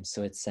of the game.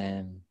 So it's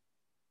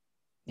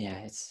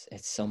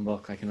it's some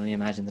book. I can only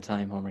imagine the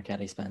time Homer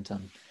Kelly spent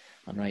on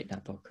writing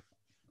that book.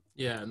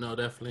 Yeah, no,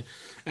 definitely.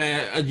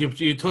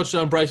 You touched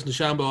on Bryson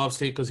DeChambeau,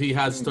 obviously, because he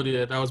has studied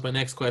it. That was my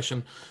next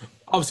question.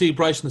 Obviously,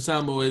 Bryson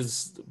DeChambeau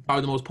is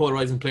probably the most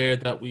polarizing player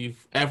that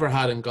we've ever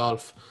had in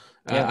golf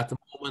at the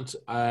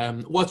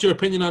moment. What's your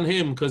opinion on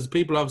him? Because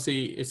people,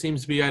 obviously, it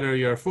seems to be either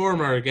you're for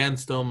him or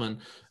against him. And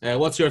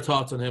what's your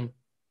thoughts on him?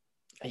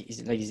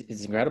 He's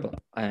incredible.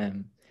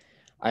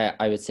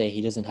 I would say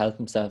he doesn't help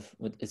himself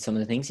with some of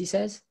the things he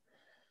says.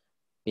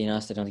 Being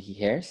honest, I don't think he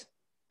cares,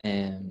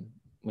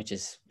 which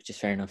is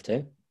fair enough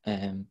too.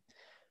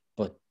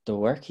 But the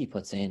work he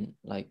puts in,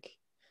 like,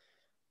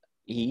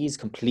 he's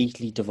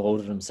completely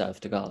devoted himself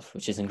to golf,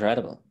 which is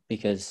incredible,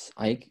 because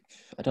I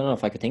don't know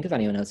if I could think of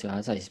anyone else who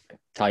has.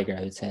 Tiger,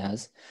 I would say,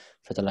 has,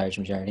 for the large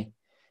majority.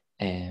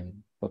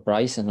 But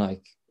Bryson,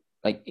 like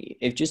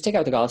if just take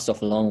out the golf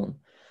stuff alone,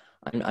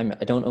 I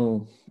don't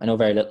know. I know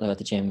very little about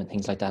the gym and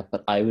things like that,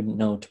 but I wouldn't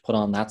know to put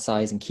on that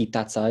size and keep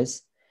that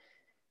size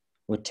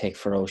would take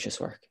ferocious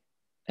work.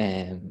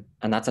 And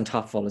that's on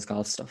top of all his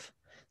golf stuff.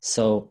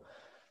 So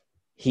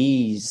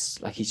he's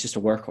just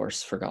a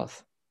workhorse for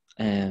golf.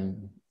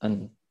 And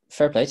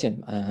fair play to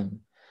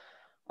him.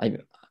 I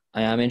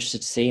am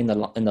interested to see in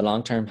the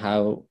long term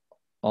how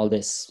all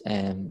this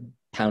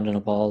pounding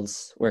of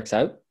balls works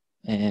out.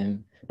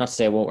 Not to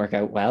say it won't work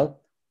out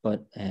well,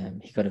 but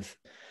he could have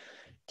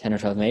 10 or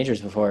 12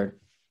 majors before,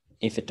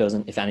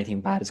 if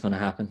anything bad is going to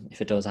happen,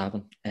 if it does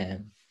happen.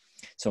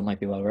 So it might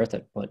be well worth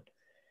it. But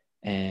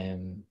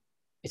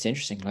it's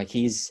interesting. Like,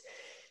 he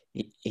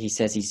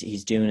says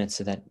he's doing it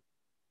so that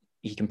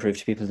he can prove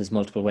to people there's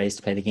multiple ways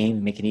to play the game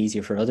and make it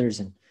easier for others,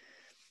 and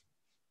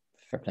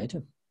fair play to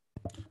him.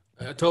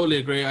 I totally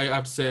agree. I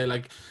have to say,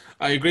 like,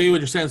 I agree with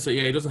your sense that,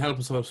 he doesn't help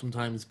himself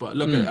sometimes, but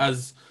look,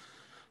 as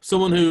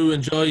someone who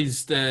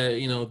enjoys the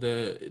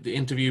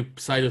interview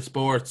side of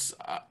sports,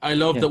 I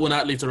love that when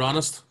athletes are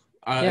honest.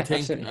 I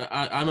think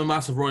I'm a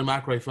massive Rory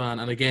McIlroy fan,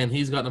 and again,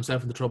 he's gotten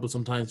himself into trouble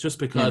sometimes just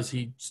because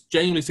he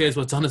genuinely says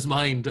what's on his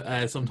mind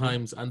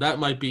sometimes, and that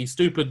might be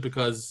stupid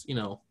because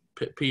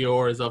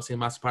PR is obviously a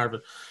massive part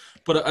of it.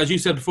 But as you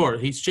said before,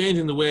 he's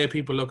changing the way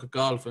people look at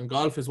golf, and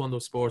golf is one of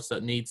those sports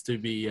that needs to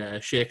be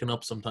shaken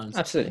up sometimes.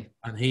 Absolutely,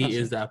 and he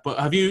is that. But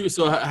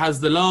has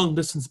the long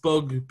distance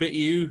bug bit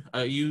you?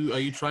 Are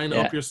you trying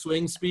to up your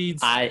swing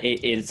speeds?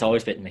 It's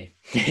always bitten me.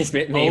 It's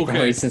bitten me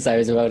probably since I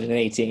was about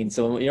 18.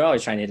 So you're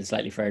always trying to hit it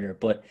slightly further.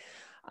 But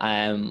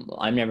I'm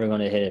never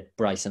going to hit it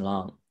Bryson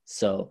long.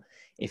 So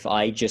if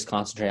I just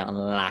concentrate on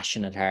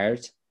lashing it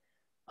hard,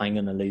 I'm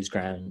going to lose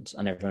ground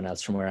on everyone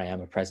else from where I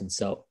am at present.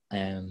 So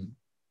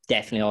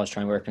definitely always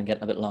try and work on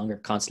getting a bit longer.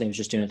 Constantly, I was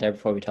just doing it there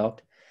before we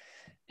talked.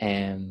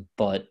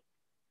 But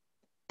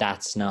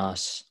that's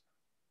not.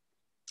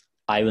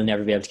 I will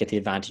never be able to get the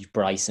advantage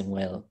Bryson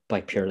will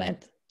by pure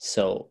length.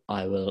 So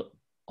I will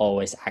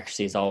always,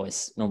 actually, is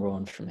always number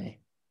one for me.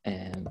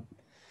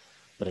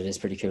 But it is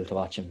pretty cool to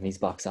watch him. He's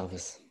box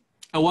office.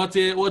 And what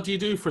do you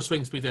do for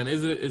swing speed then?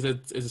 Is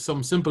it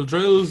some simple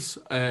drills,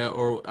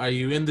 or are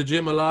you in the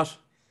gym a lot?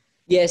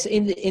 Yes,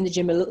 in the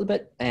gym a little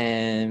bit.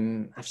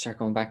 I've started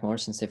going back more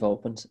since they've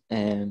opened.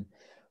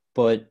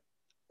 But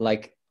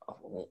like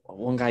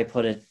one guy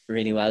put it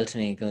really well to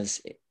me,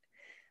 because,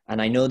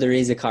 and I know there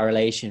is a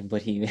correlation,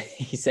 but he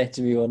said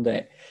to me one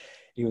day,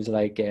 he was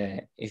like,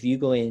 if you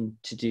go in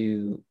to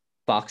do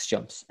box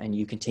jumps and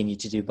you continue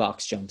to do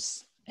box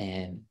jumps,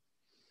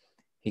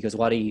 he goes,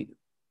 what are you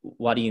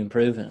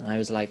improving? And I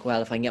was like,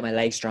 well, if I can get my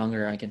legs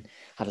stronger, I can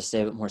have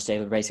a more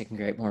stable base, I can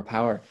create more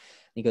power. And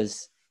he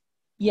goes,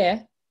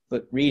 yeah,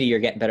 but really you're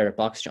getting better at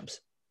box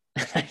jumps.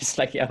 I was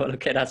like, yeah, well,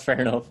 okay, that's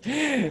fair enough.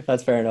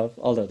 That's fair enough.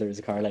 Although there is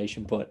a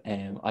correlation, but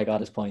I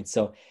got his point.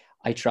 So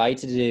I try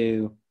to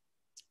do,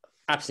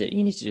 absolutely,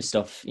 you need to do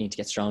stuff. You need to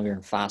get stronger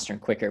and faster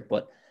and quicker.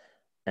 But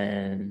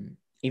even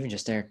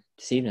just there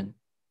this evening,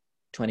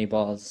 20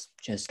 balls,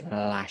 just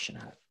lashing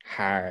at it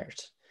hard.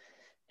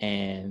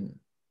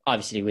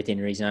 Obviously within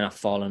reason, I'm not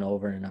falling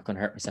over and not going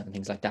to hurt myself and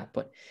things like that.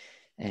 But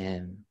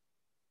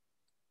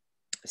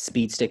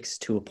speed sticks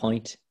to a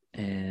point.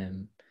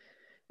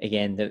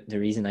 Again, the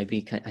reason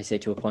I say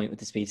to a point with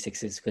the speed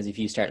sticks is because if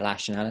you start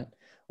lashing at it,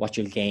 what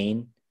you'll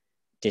gain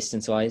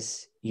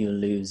distance-wise, you'll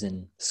lose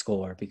in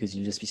score, because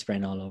you'll just be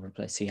spraying all over the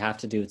place. So you have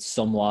to do it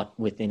somewhat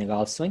within a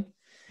golf swing.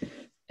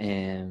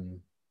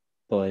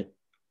 But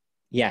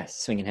yeah,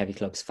 swinging heavy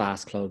clubs,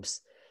 fast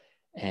clubs,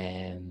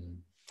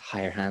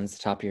 higher hands,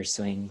 the top of your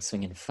swing,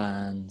 swinging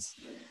fans.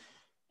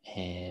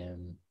 Yeah,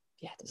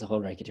 there's a whole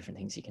range of different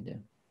things you can do.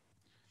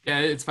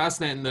 Yeah, it's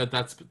fascinating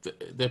that's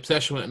the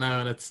obsession with it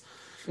now, and it's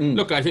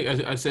look. I think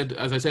as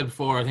I said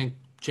before, I think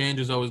change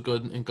is always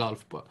good in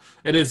golf, but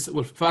it is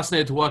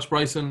fascinating to watch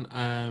Bryson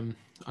and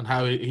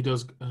how he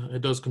does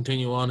it does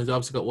continue on. He's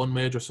obviously got one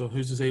major, so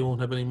who's to say he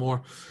won't have any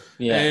more?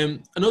 Yeah.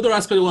 Another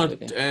aspect I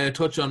want to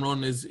touch on,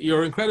 Ron, is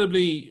you're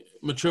incredibly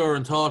mature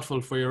and thoughtful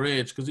for your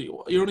age, because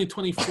you're only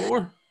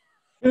 24.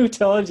 Who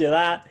told you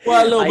that?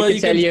 Well, no, I but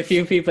can tell you a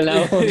few people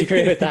now won't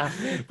agree with that.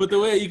 But the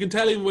way you can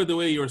tell him with the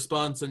way you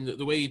respond and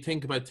the way you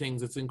think about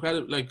things, it's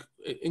incredible. Like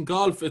in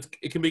golf, it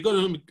can be good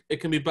and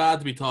it can be bad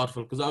to be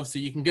thoughtful, because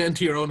obviously you can get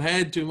into your own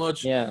head too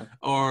much. Yeah.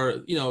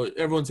 Or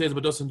everyone says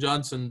about Dustin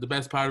Johnson, the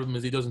best part of him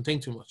is he doesn't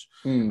think too much,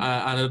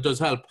 and it does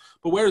help.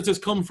 But where does this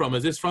come from?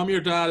 Is this from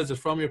your dad? Is it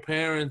from your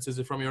parents? Is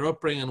it from your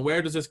upbringing?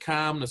 Where does this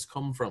calmness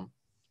come from?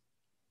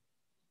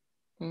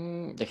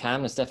 The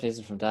calmness definitely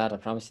isn't from Dad, I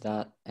promise you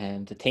that.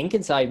 The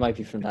thinking side might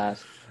be from Dad.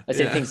 I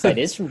say the thinking side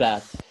is from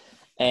Dad.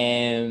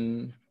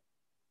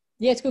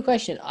 Yeah, it's a good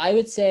question. I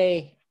would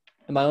say,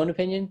 in my own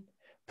opinion,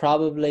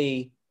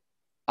 probably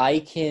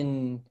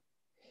the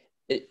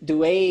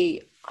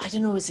way, I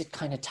don't know, is it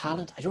kind of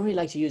talent? I don't really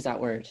like to use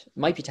that word. It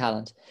might be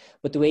talent.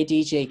 But the way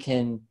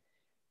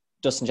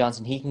Dustin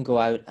Johnson, he can go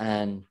out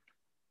and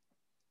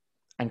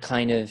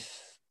kind of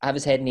have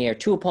his head in the air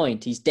to a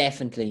point. He's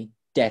definitely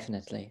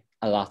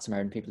a lot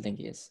smarter than people think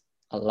he is.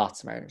 A lot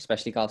smarter,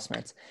 especially golf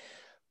smarts.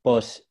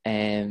 But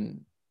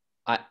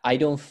I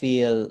don't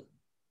feel,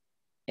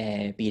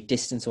 be it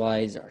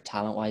distance-wise or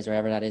talent-wise, or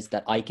whatever that is,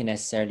 that I can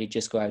necessarily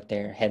just go out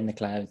there, head in the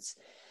clouds,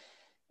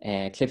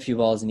 clip a few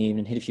balls in the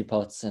evening, hit a few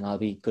putts, and I'll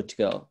be good to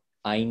go.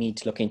 I need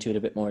to look into it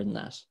a bit more than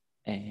that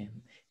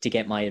to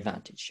get my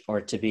advantage, or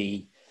to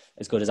be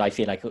as good as I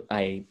feel like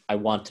I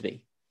want to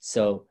be.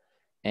 So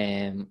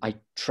I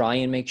try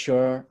and make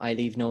sure I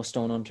leave no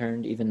stone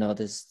unturned, even though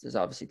there's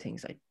obviously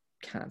things I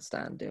can't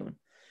stand doing.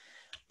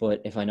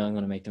 But if I know I'm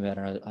going to make them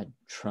better, I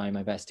try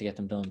my best to get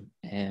them done.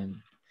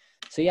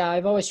 So yeah,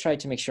 I've always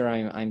tried to make sure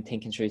I'm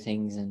thinking through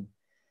things,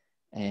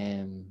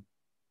 and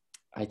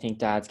I think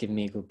Dad's given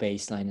me a good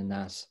baseline in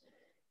that.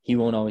 He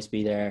won't always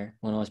be there,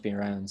 won't always be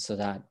around, so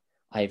that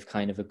I've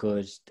kind of a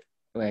good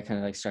way I kind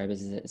of like describe it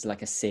is it's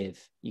like a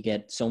sieve. You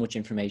get so much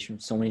information,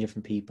 so many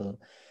different people,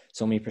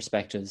 so many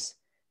perspectives,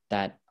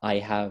 that I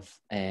have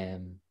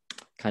kind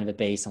of a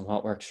base on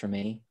what works for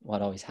me,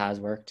 what always has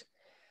worked,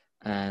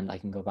 and I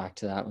can go back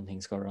to that when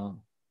things go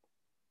wrong.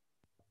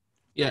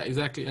 Yeah,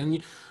 exactly.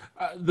 And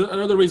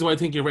another reason why I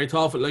think you're very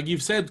thoughtful, like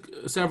you've said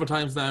several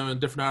times now in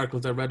different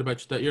articles I've read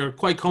about you, that you're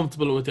quite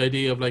comfortable with the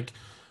idea of like,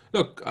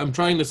 look, I'm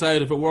trying this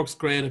out. If it works,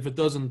 great. If it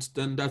doesn't,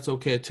 then that's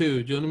okay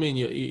too. Do you know what I mean?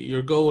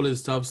 Your goal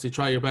is to obviously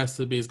try your best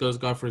to be as good as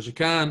golfer as you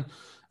can.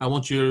 And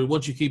once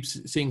you keep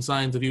seeing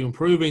signs of you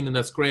improving, then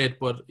that's great.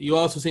 But you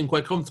also seem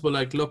quite comfortable.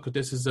 Like, look,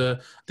 this is I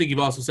think you've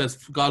also said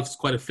golf is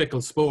quite a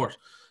fickle sport.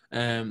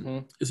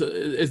 So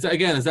is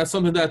that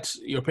something that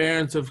your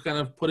parents have kind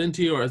of put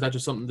into you, or is that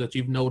just something that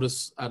you've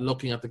noticed at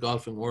looking at the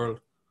golfing world?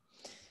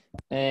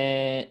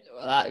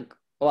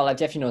 Well, I've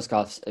definitely noticed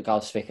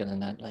golf's fickle in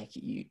that, like,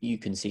 you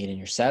can see it in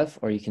yourself,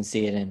 or you can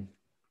see it in,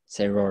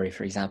 say, Rory,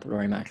 for example,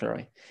 Rory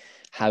McIlroy.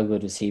 How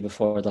good was he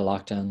before the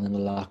lockdown? And the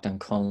lockdown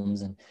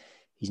comes, and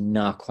he's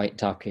not quite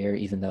top gear,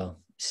 even though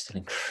still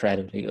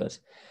incredibly good.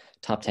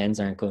 Top tens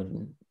aren't good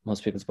in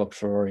most people's book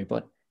for Rory,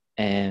 but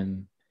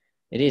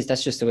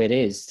that's just the way it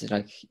is.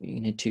 Like, you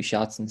can hit 2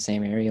 shots in the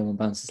same area, one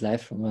bounces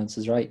left, one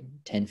bounces right,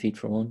 10 feet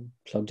for one,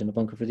 plugged in a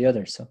bunker for the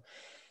other. So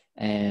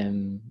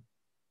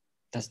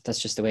that's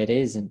just the way it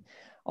is. And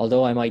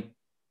although I might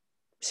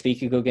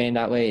speak a good game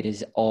that way, it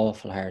is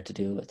awful hard to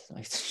deal with.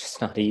 Like, it's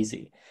just not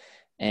easy.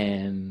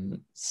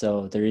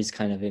 So there is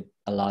kind of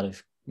a lot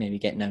of maybe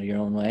getting out of your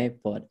own way,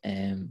 but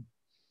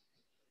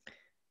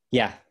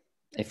yeah,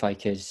 if I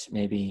could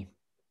maybe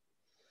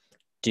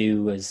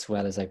do as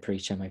well as I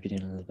preach, I might be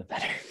doing a little bit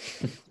better.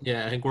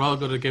 Yeah, I think we're all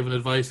good at giving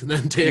advice and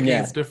then taking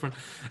it's different.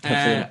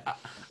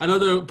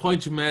 Another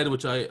point you made,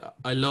 which I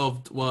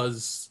loved,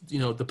 was, you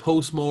know, the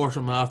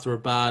post-mortem after a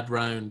bad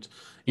round.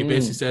 You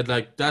basically said,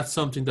 like, that's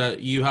something that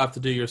you have to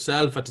do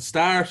yourself at the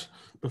start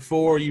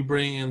before you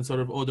bring in sort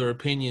of other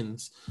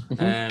opinions.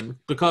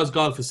 Because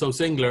golf is so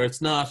singular,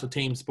 it's not a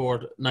team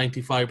sport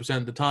 95%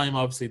 of the time.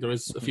 Obviously, there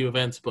is a few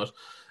events, but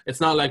it's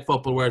not like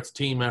football where it's a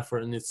team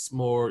effort and it's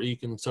more, you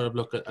can sort of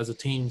look at as a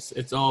team.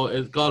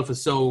 Golf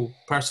is so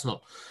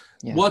personal.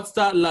 Yeah. What's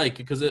that like?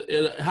 Because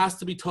it has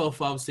to be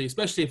tough, obviously,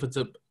 especially if it's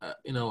a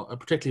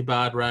particularly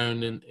bad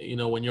round, and, you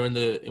know, when you're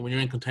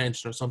in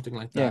contention or something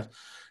like that. Yeah.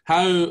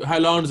 How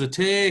long does it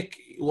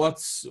take?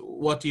 What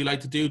do you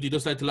like to do? Do you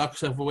just like to lock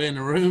yourself away in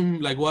a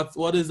room? Like,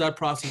 what is that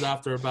process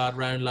after a bad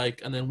round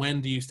like? And then when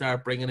do you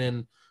start bringing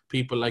in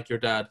people like your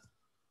dad?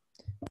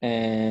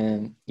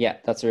 Yeah,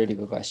 that's a really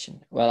good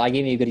question. Well, I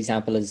gave you a good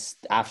example is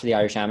after the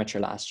Irish Amateur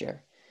last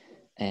year.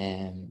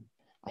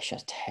 I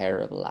shot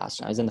terrible last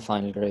year. I was in the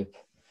final group.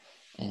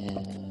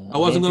 I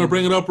wasn't going to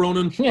bring it up,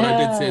 Ronan, but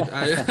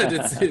I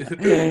did see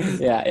it.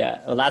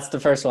 Yeah. Well, that's the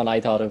first one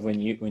I thought of when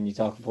you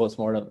talk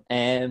post-mortem.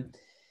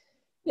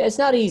 Yeah, it's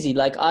not easy.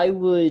 Like, I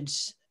could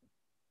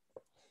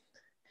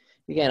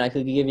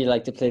give you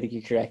like the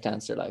politically correct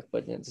answer, like,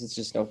 but it's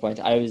just no point.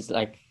 I was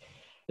like,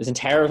 it was in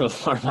terrible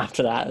form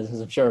after that,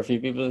 as I'm sure a few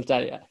people will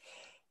tell you.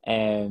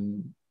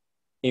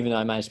 Even though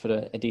I managed to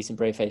put a decent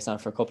brave face on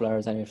for a couple of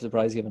hours anyway for the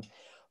prize giving.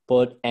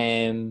 But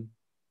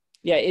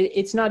yeah,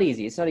 it's not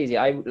easy. It's not easy.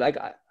 I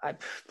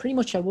pretty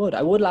much I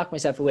would lock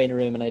myself away in a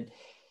room, and I'd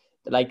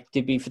like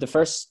to be for the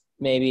first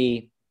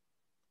maybe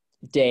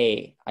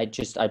day.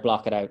 I'd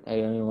block it out. I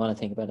don't even want to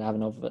think about it, have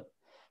enough of it,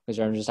 because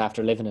I'm just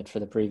after living it for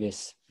the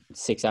previous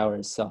 6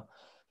 hours. So,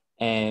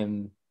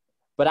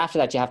 but after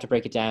that, you have to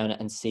break it down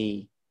and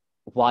see,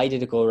 why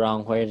did it go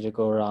wrong? Where did it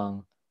go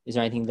wrong? Is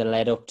there anything that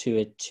led up to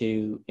it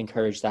to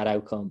encourage that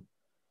outcome?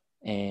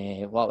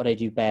 What would I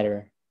do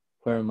better?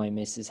 Where are my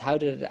misses? How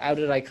did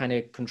I kind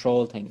of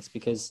control things?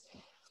 Because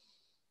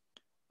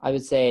I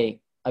would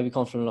say I'd be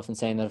comfortable enough in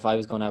saying that if I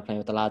was going out playing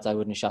with the lads, I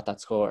wouldn't have shot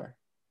that score.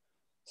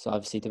 So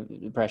obviously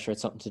the pressure had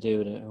something to do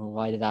with it.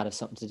 Why did that have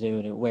something to do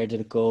with it? Where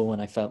did it go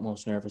when I felt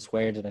most nervous?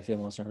 Where did I feel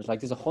most nervous? Like,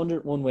 there's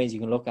 101 ways you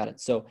can look at it.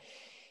 So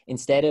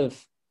instead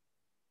of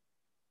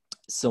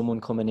someone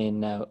coming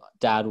in now,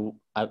 dad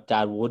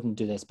wouldn't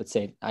do this, but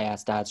say I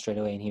asked dad straight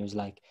away and he was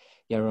like,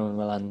 yeah, Ronan,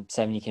 well, on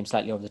 7 you came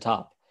slightly over the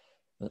top.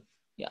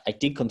 Yeah, I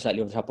did come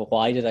slightly over the top, but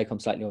why did I come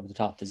slightly over the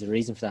top? There's a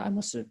reason for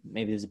that.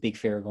 Maybe there's a big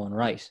fear of going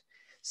right.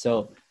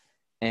 So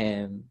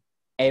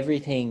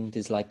everything,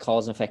 there's like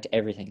cause and effect to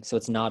everything. So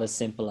it's not as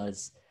simple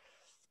as,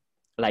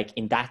 like,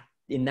 in that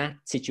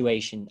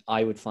situation,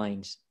 I would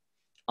find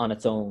on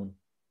its own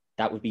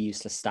that would be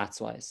useless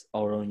stats wise.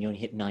 Or you only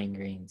hit 9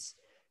 greens,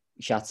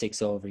 you shot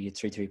 6 over, you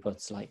had 3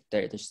 putts. Like,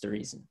 there's the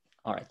reason.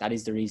 All right, that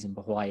is the reason,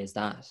 but why is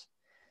that?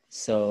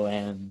 So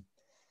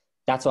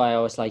that's why I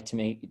always like to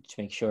make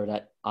sure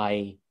that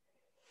I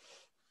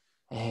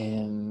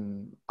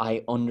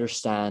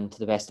understand to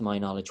the best of my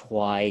knowledge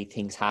why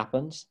things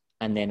happened,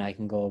 and then I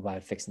can go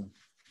about fixing them.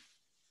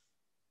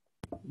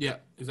 Yeah,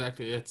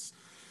 exactly.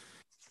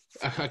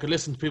 I could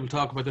listen to people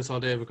talk about this all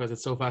day because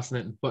it's so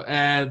fascinating. But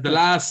the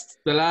last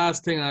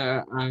thing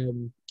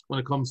when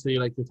it comes to,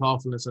 like, your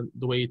thoughtfulness and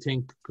the way you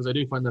think, because I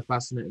do find that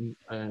fascinating,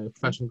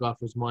 professional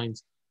golfers'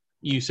 minds.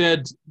 You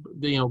said,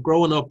 you know,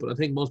 growing up, I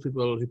think most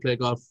people who play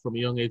golf from a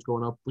young age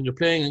growing up, when you're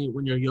playing,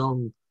 when you're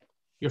young,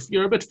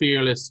 you're a bit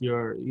fearless.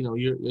 You're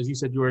as you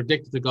said, you were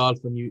addicted to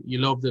golf and you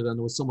loved it and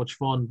it was so much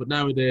fun. But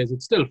nowadays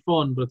it's still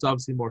fun, but it's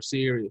obviously more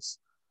serious.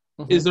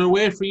 Mm-hmm. Is there a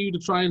way for you to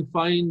try and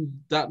find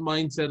that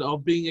mindset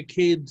of being a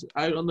kid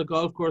out on the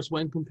golf course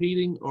when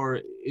competing, or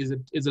is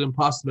it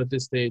impossible at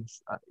this stage?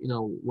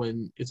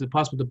 When is it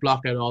possible to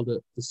block out all the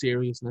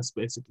seriousness,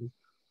 basically?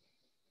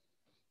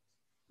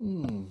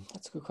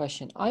 That's a good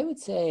question. I would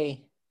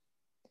say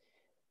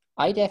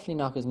I definitely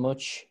knock as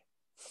much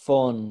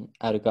fun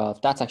out of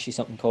golf. That's actually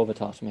something COVID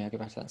taught me. I'll get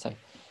back to that in a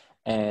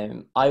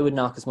second. I would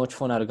knock as much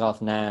fun out of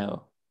golf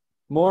now,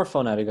 more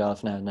fun out of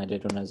golf now than I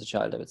did when I was a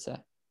child, I would say.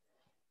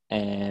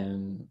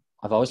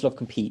 I've always loved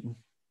competing,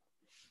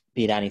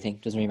 be it anything,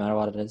 doesn't really matter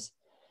what it is.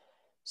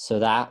 So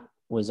that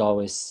was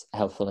always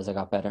helpful as I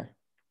got better.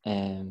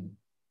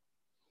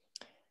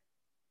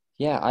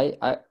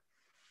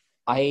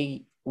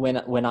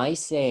 When I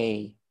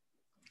say,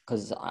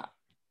 because I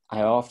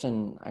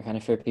kind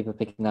of fear people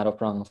picking that up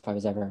wrong if I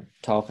was ever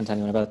talking to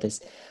anyone about this,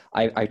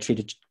 I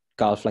treated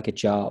golf like a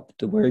job.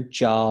 The word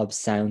job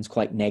sounds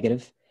quite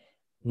negative.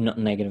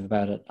 Nothing negative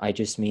about it. I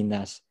just mean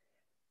that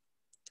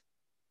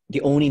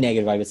the only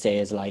negative I would say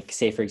is, like,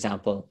 say for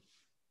example,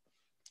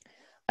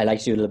 I like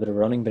to do a little bit of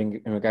running, but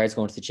in regards to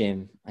going to the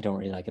gym, I don't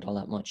really like it all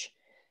that much.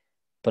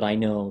 But I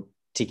know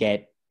to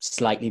get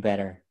slightly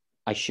better,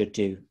 I should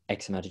do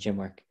X amount of gym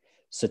work.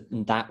 So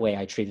in that way,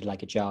 I treat it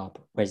like a job.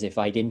 Whereas if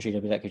I didn't treat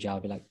it like a job,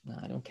 I'd be like,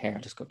 nah, I don't care.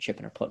 I'll just go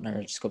chipping or putting, or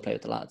I'll just go play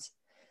with the lads.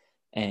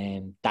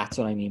 And that's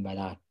what I mean by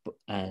that.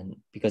 And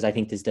because I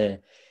think there's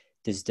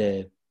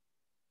the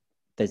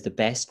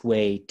best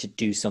way to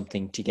do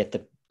something to get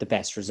the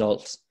best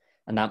results.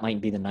 And that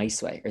might be the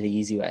nice way or the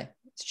easy way.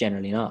 It's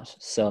generally not.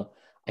 So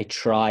I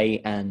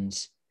try and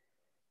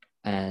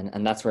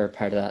that's where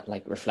part of that,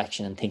 like,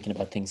 reflection and thinking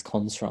about things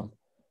comes from,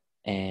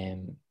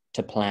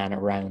 to plan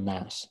around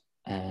that.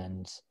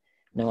 And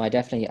no, I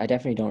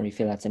definitely don't really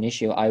feel that's an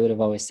issue. I would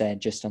have always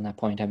said, just on that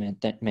point I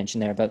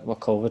mentioned there about what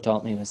COVID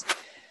taught me, was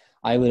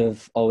I would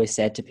have always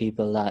said to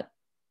people that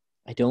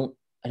I don't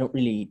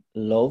really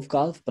love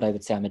golf, but I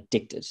would say I'm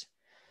addicted.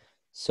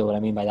 So what I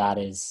mean by that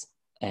is,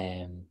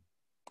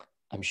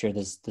 I'm sure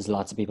there's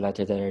lots of people out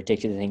there that are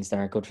addicted to things that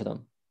aren't good for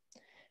them.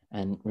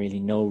 And really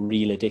no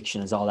real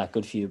addiction is all that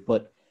good for you.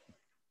 But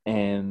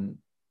I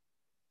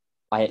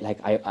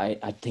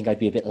think I'd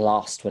be a bit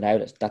lost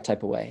without it, that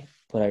type of way.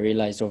 But I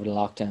realized over the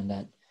lockdown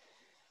that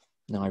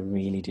no, I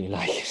really do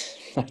like it.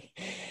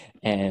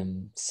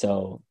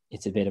 So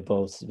it's a bit of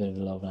both. It's a bit of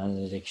a love and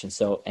an addiction.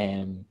 So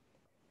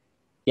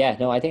yeah,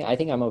 no, I think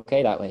I'm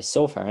okay that way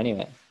so far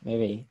anyway.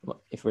 Maybe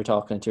if we're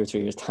talking in 2 or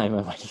 3 years' time,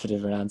 I might have a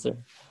different answer.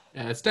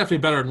 Yeah, it's definitely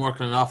better than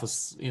working in an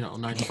office, 9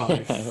 to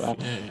 5. Well,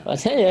 Yeah. I'll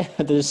tell you,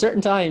 there's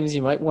certain times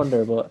you might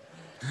wonder, but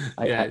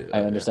Yeah,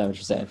 I understand what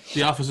you're saying.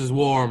 the office is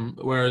warm,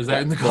 whereas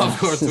out in the The golf office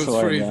course is it's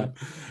warm, freezing.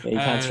 yeah. You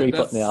can't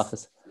three-putt in the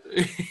office.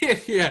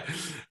 Yeah,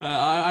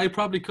 I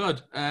probably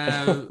could.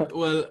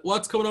 Well,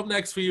 what's coming up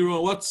next for you,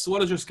 Ron?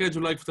 What is your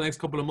schedule like for the next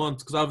couple of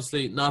months? Because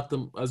obviously,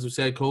 as we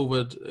said,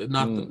 COVID,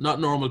 not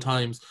normal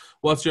times.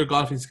 What's your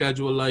golfing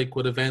schedule like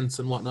with events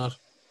and whatnot?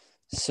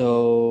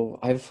 So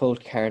I have a full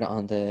card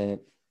on the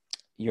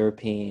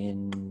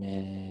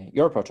European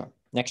Europro Tour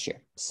next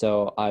year.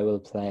 So I will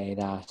play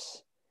that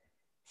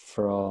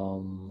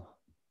from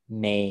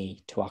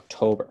May to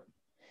October.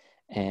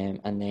 And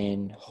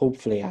then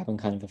hopefully I haven't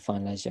kind of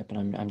finalized yet, but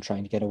I'm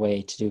trying to get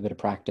away to do a bit of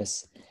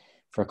practice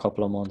for a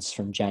couple of months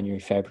from January,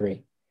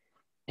 February,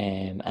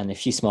 and a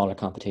few smaller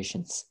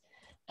competitions.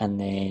 And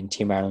then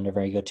Team Ireland are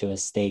very good to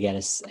us. They get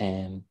us,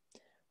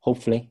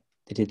 hopefully,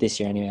 they did this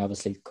year anyway,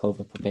 obviously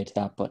COVID put paid to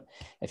that, but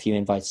a few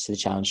invites to the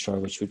Challenge Tour,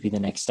 which would be the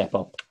next step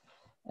up.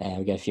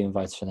 We get a few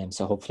invites for them.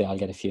 So hopefully I'll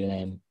get a few of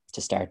them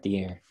to start the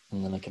year,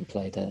 and then I can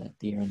play the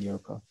year in the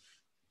Europro.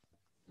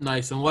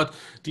 Nice. And what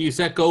do you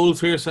set goals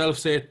for yourself,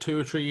 say 2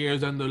 or 3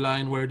 years down the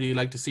line? Where do you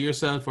like to see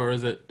yourself, or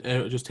is it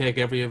just take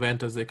every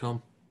event as they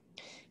come?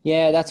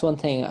 Yeah, that's one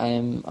thing.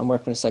 I'm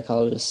working with a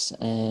psychologist,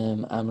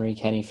 Anne-Marie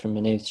Kenny from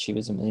Mathhew. She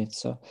was in Mathhew,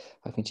 so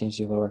I continue to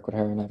do work with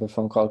her, and I have a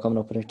phone call coming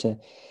up with her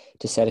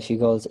to set a few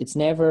goals. It's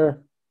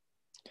never.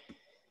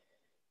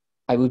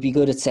 I would be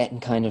good at setting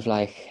kind of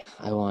like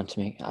I want to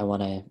make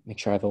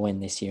sure I have a win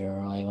this year,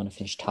 or I want to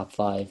finish top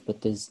 5.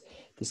 But there's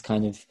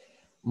kind of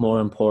more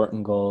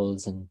important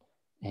goals and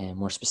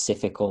more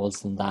specific goals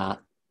than that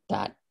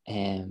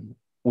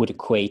would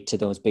equate to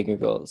those bigger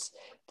goals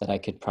that I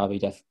could probably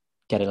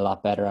get it a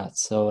lot better at.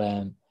 So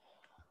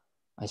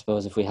I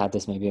suppose if we had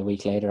this maybe a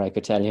week later, I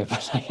could tell you,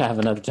 but I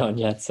haven't done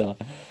yet. So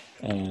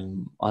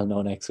I'll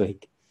know next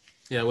week.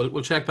 Yeah,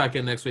 we'll check back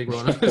in next week,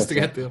 Ronan, just to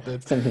get the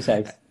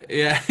updates.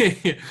 Yeah.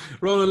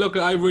 Ronan, look,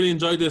 I've really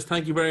enjoyed this.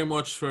 Thank you very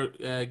much for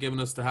giving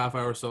us the half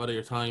hour or so out of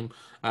your time.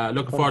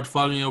 Looking forward to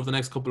following you over the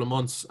next couple of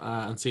months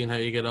and seeing how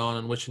you get on,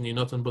 and wishing you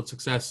nothing but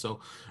success.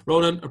 So,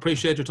 Ronan,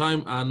 appreciate your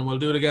time, and we'll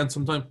do it again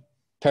sometime.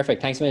 Perfect.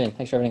 Thanks a million.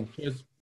 Thanks for everything. Cheers.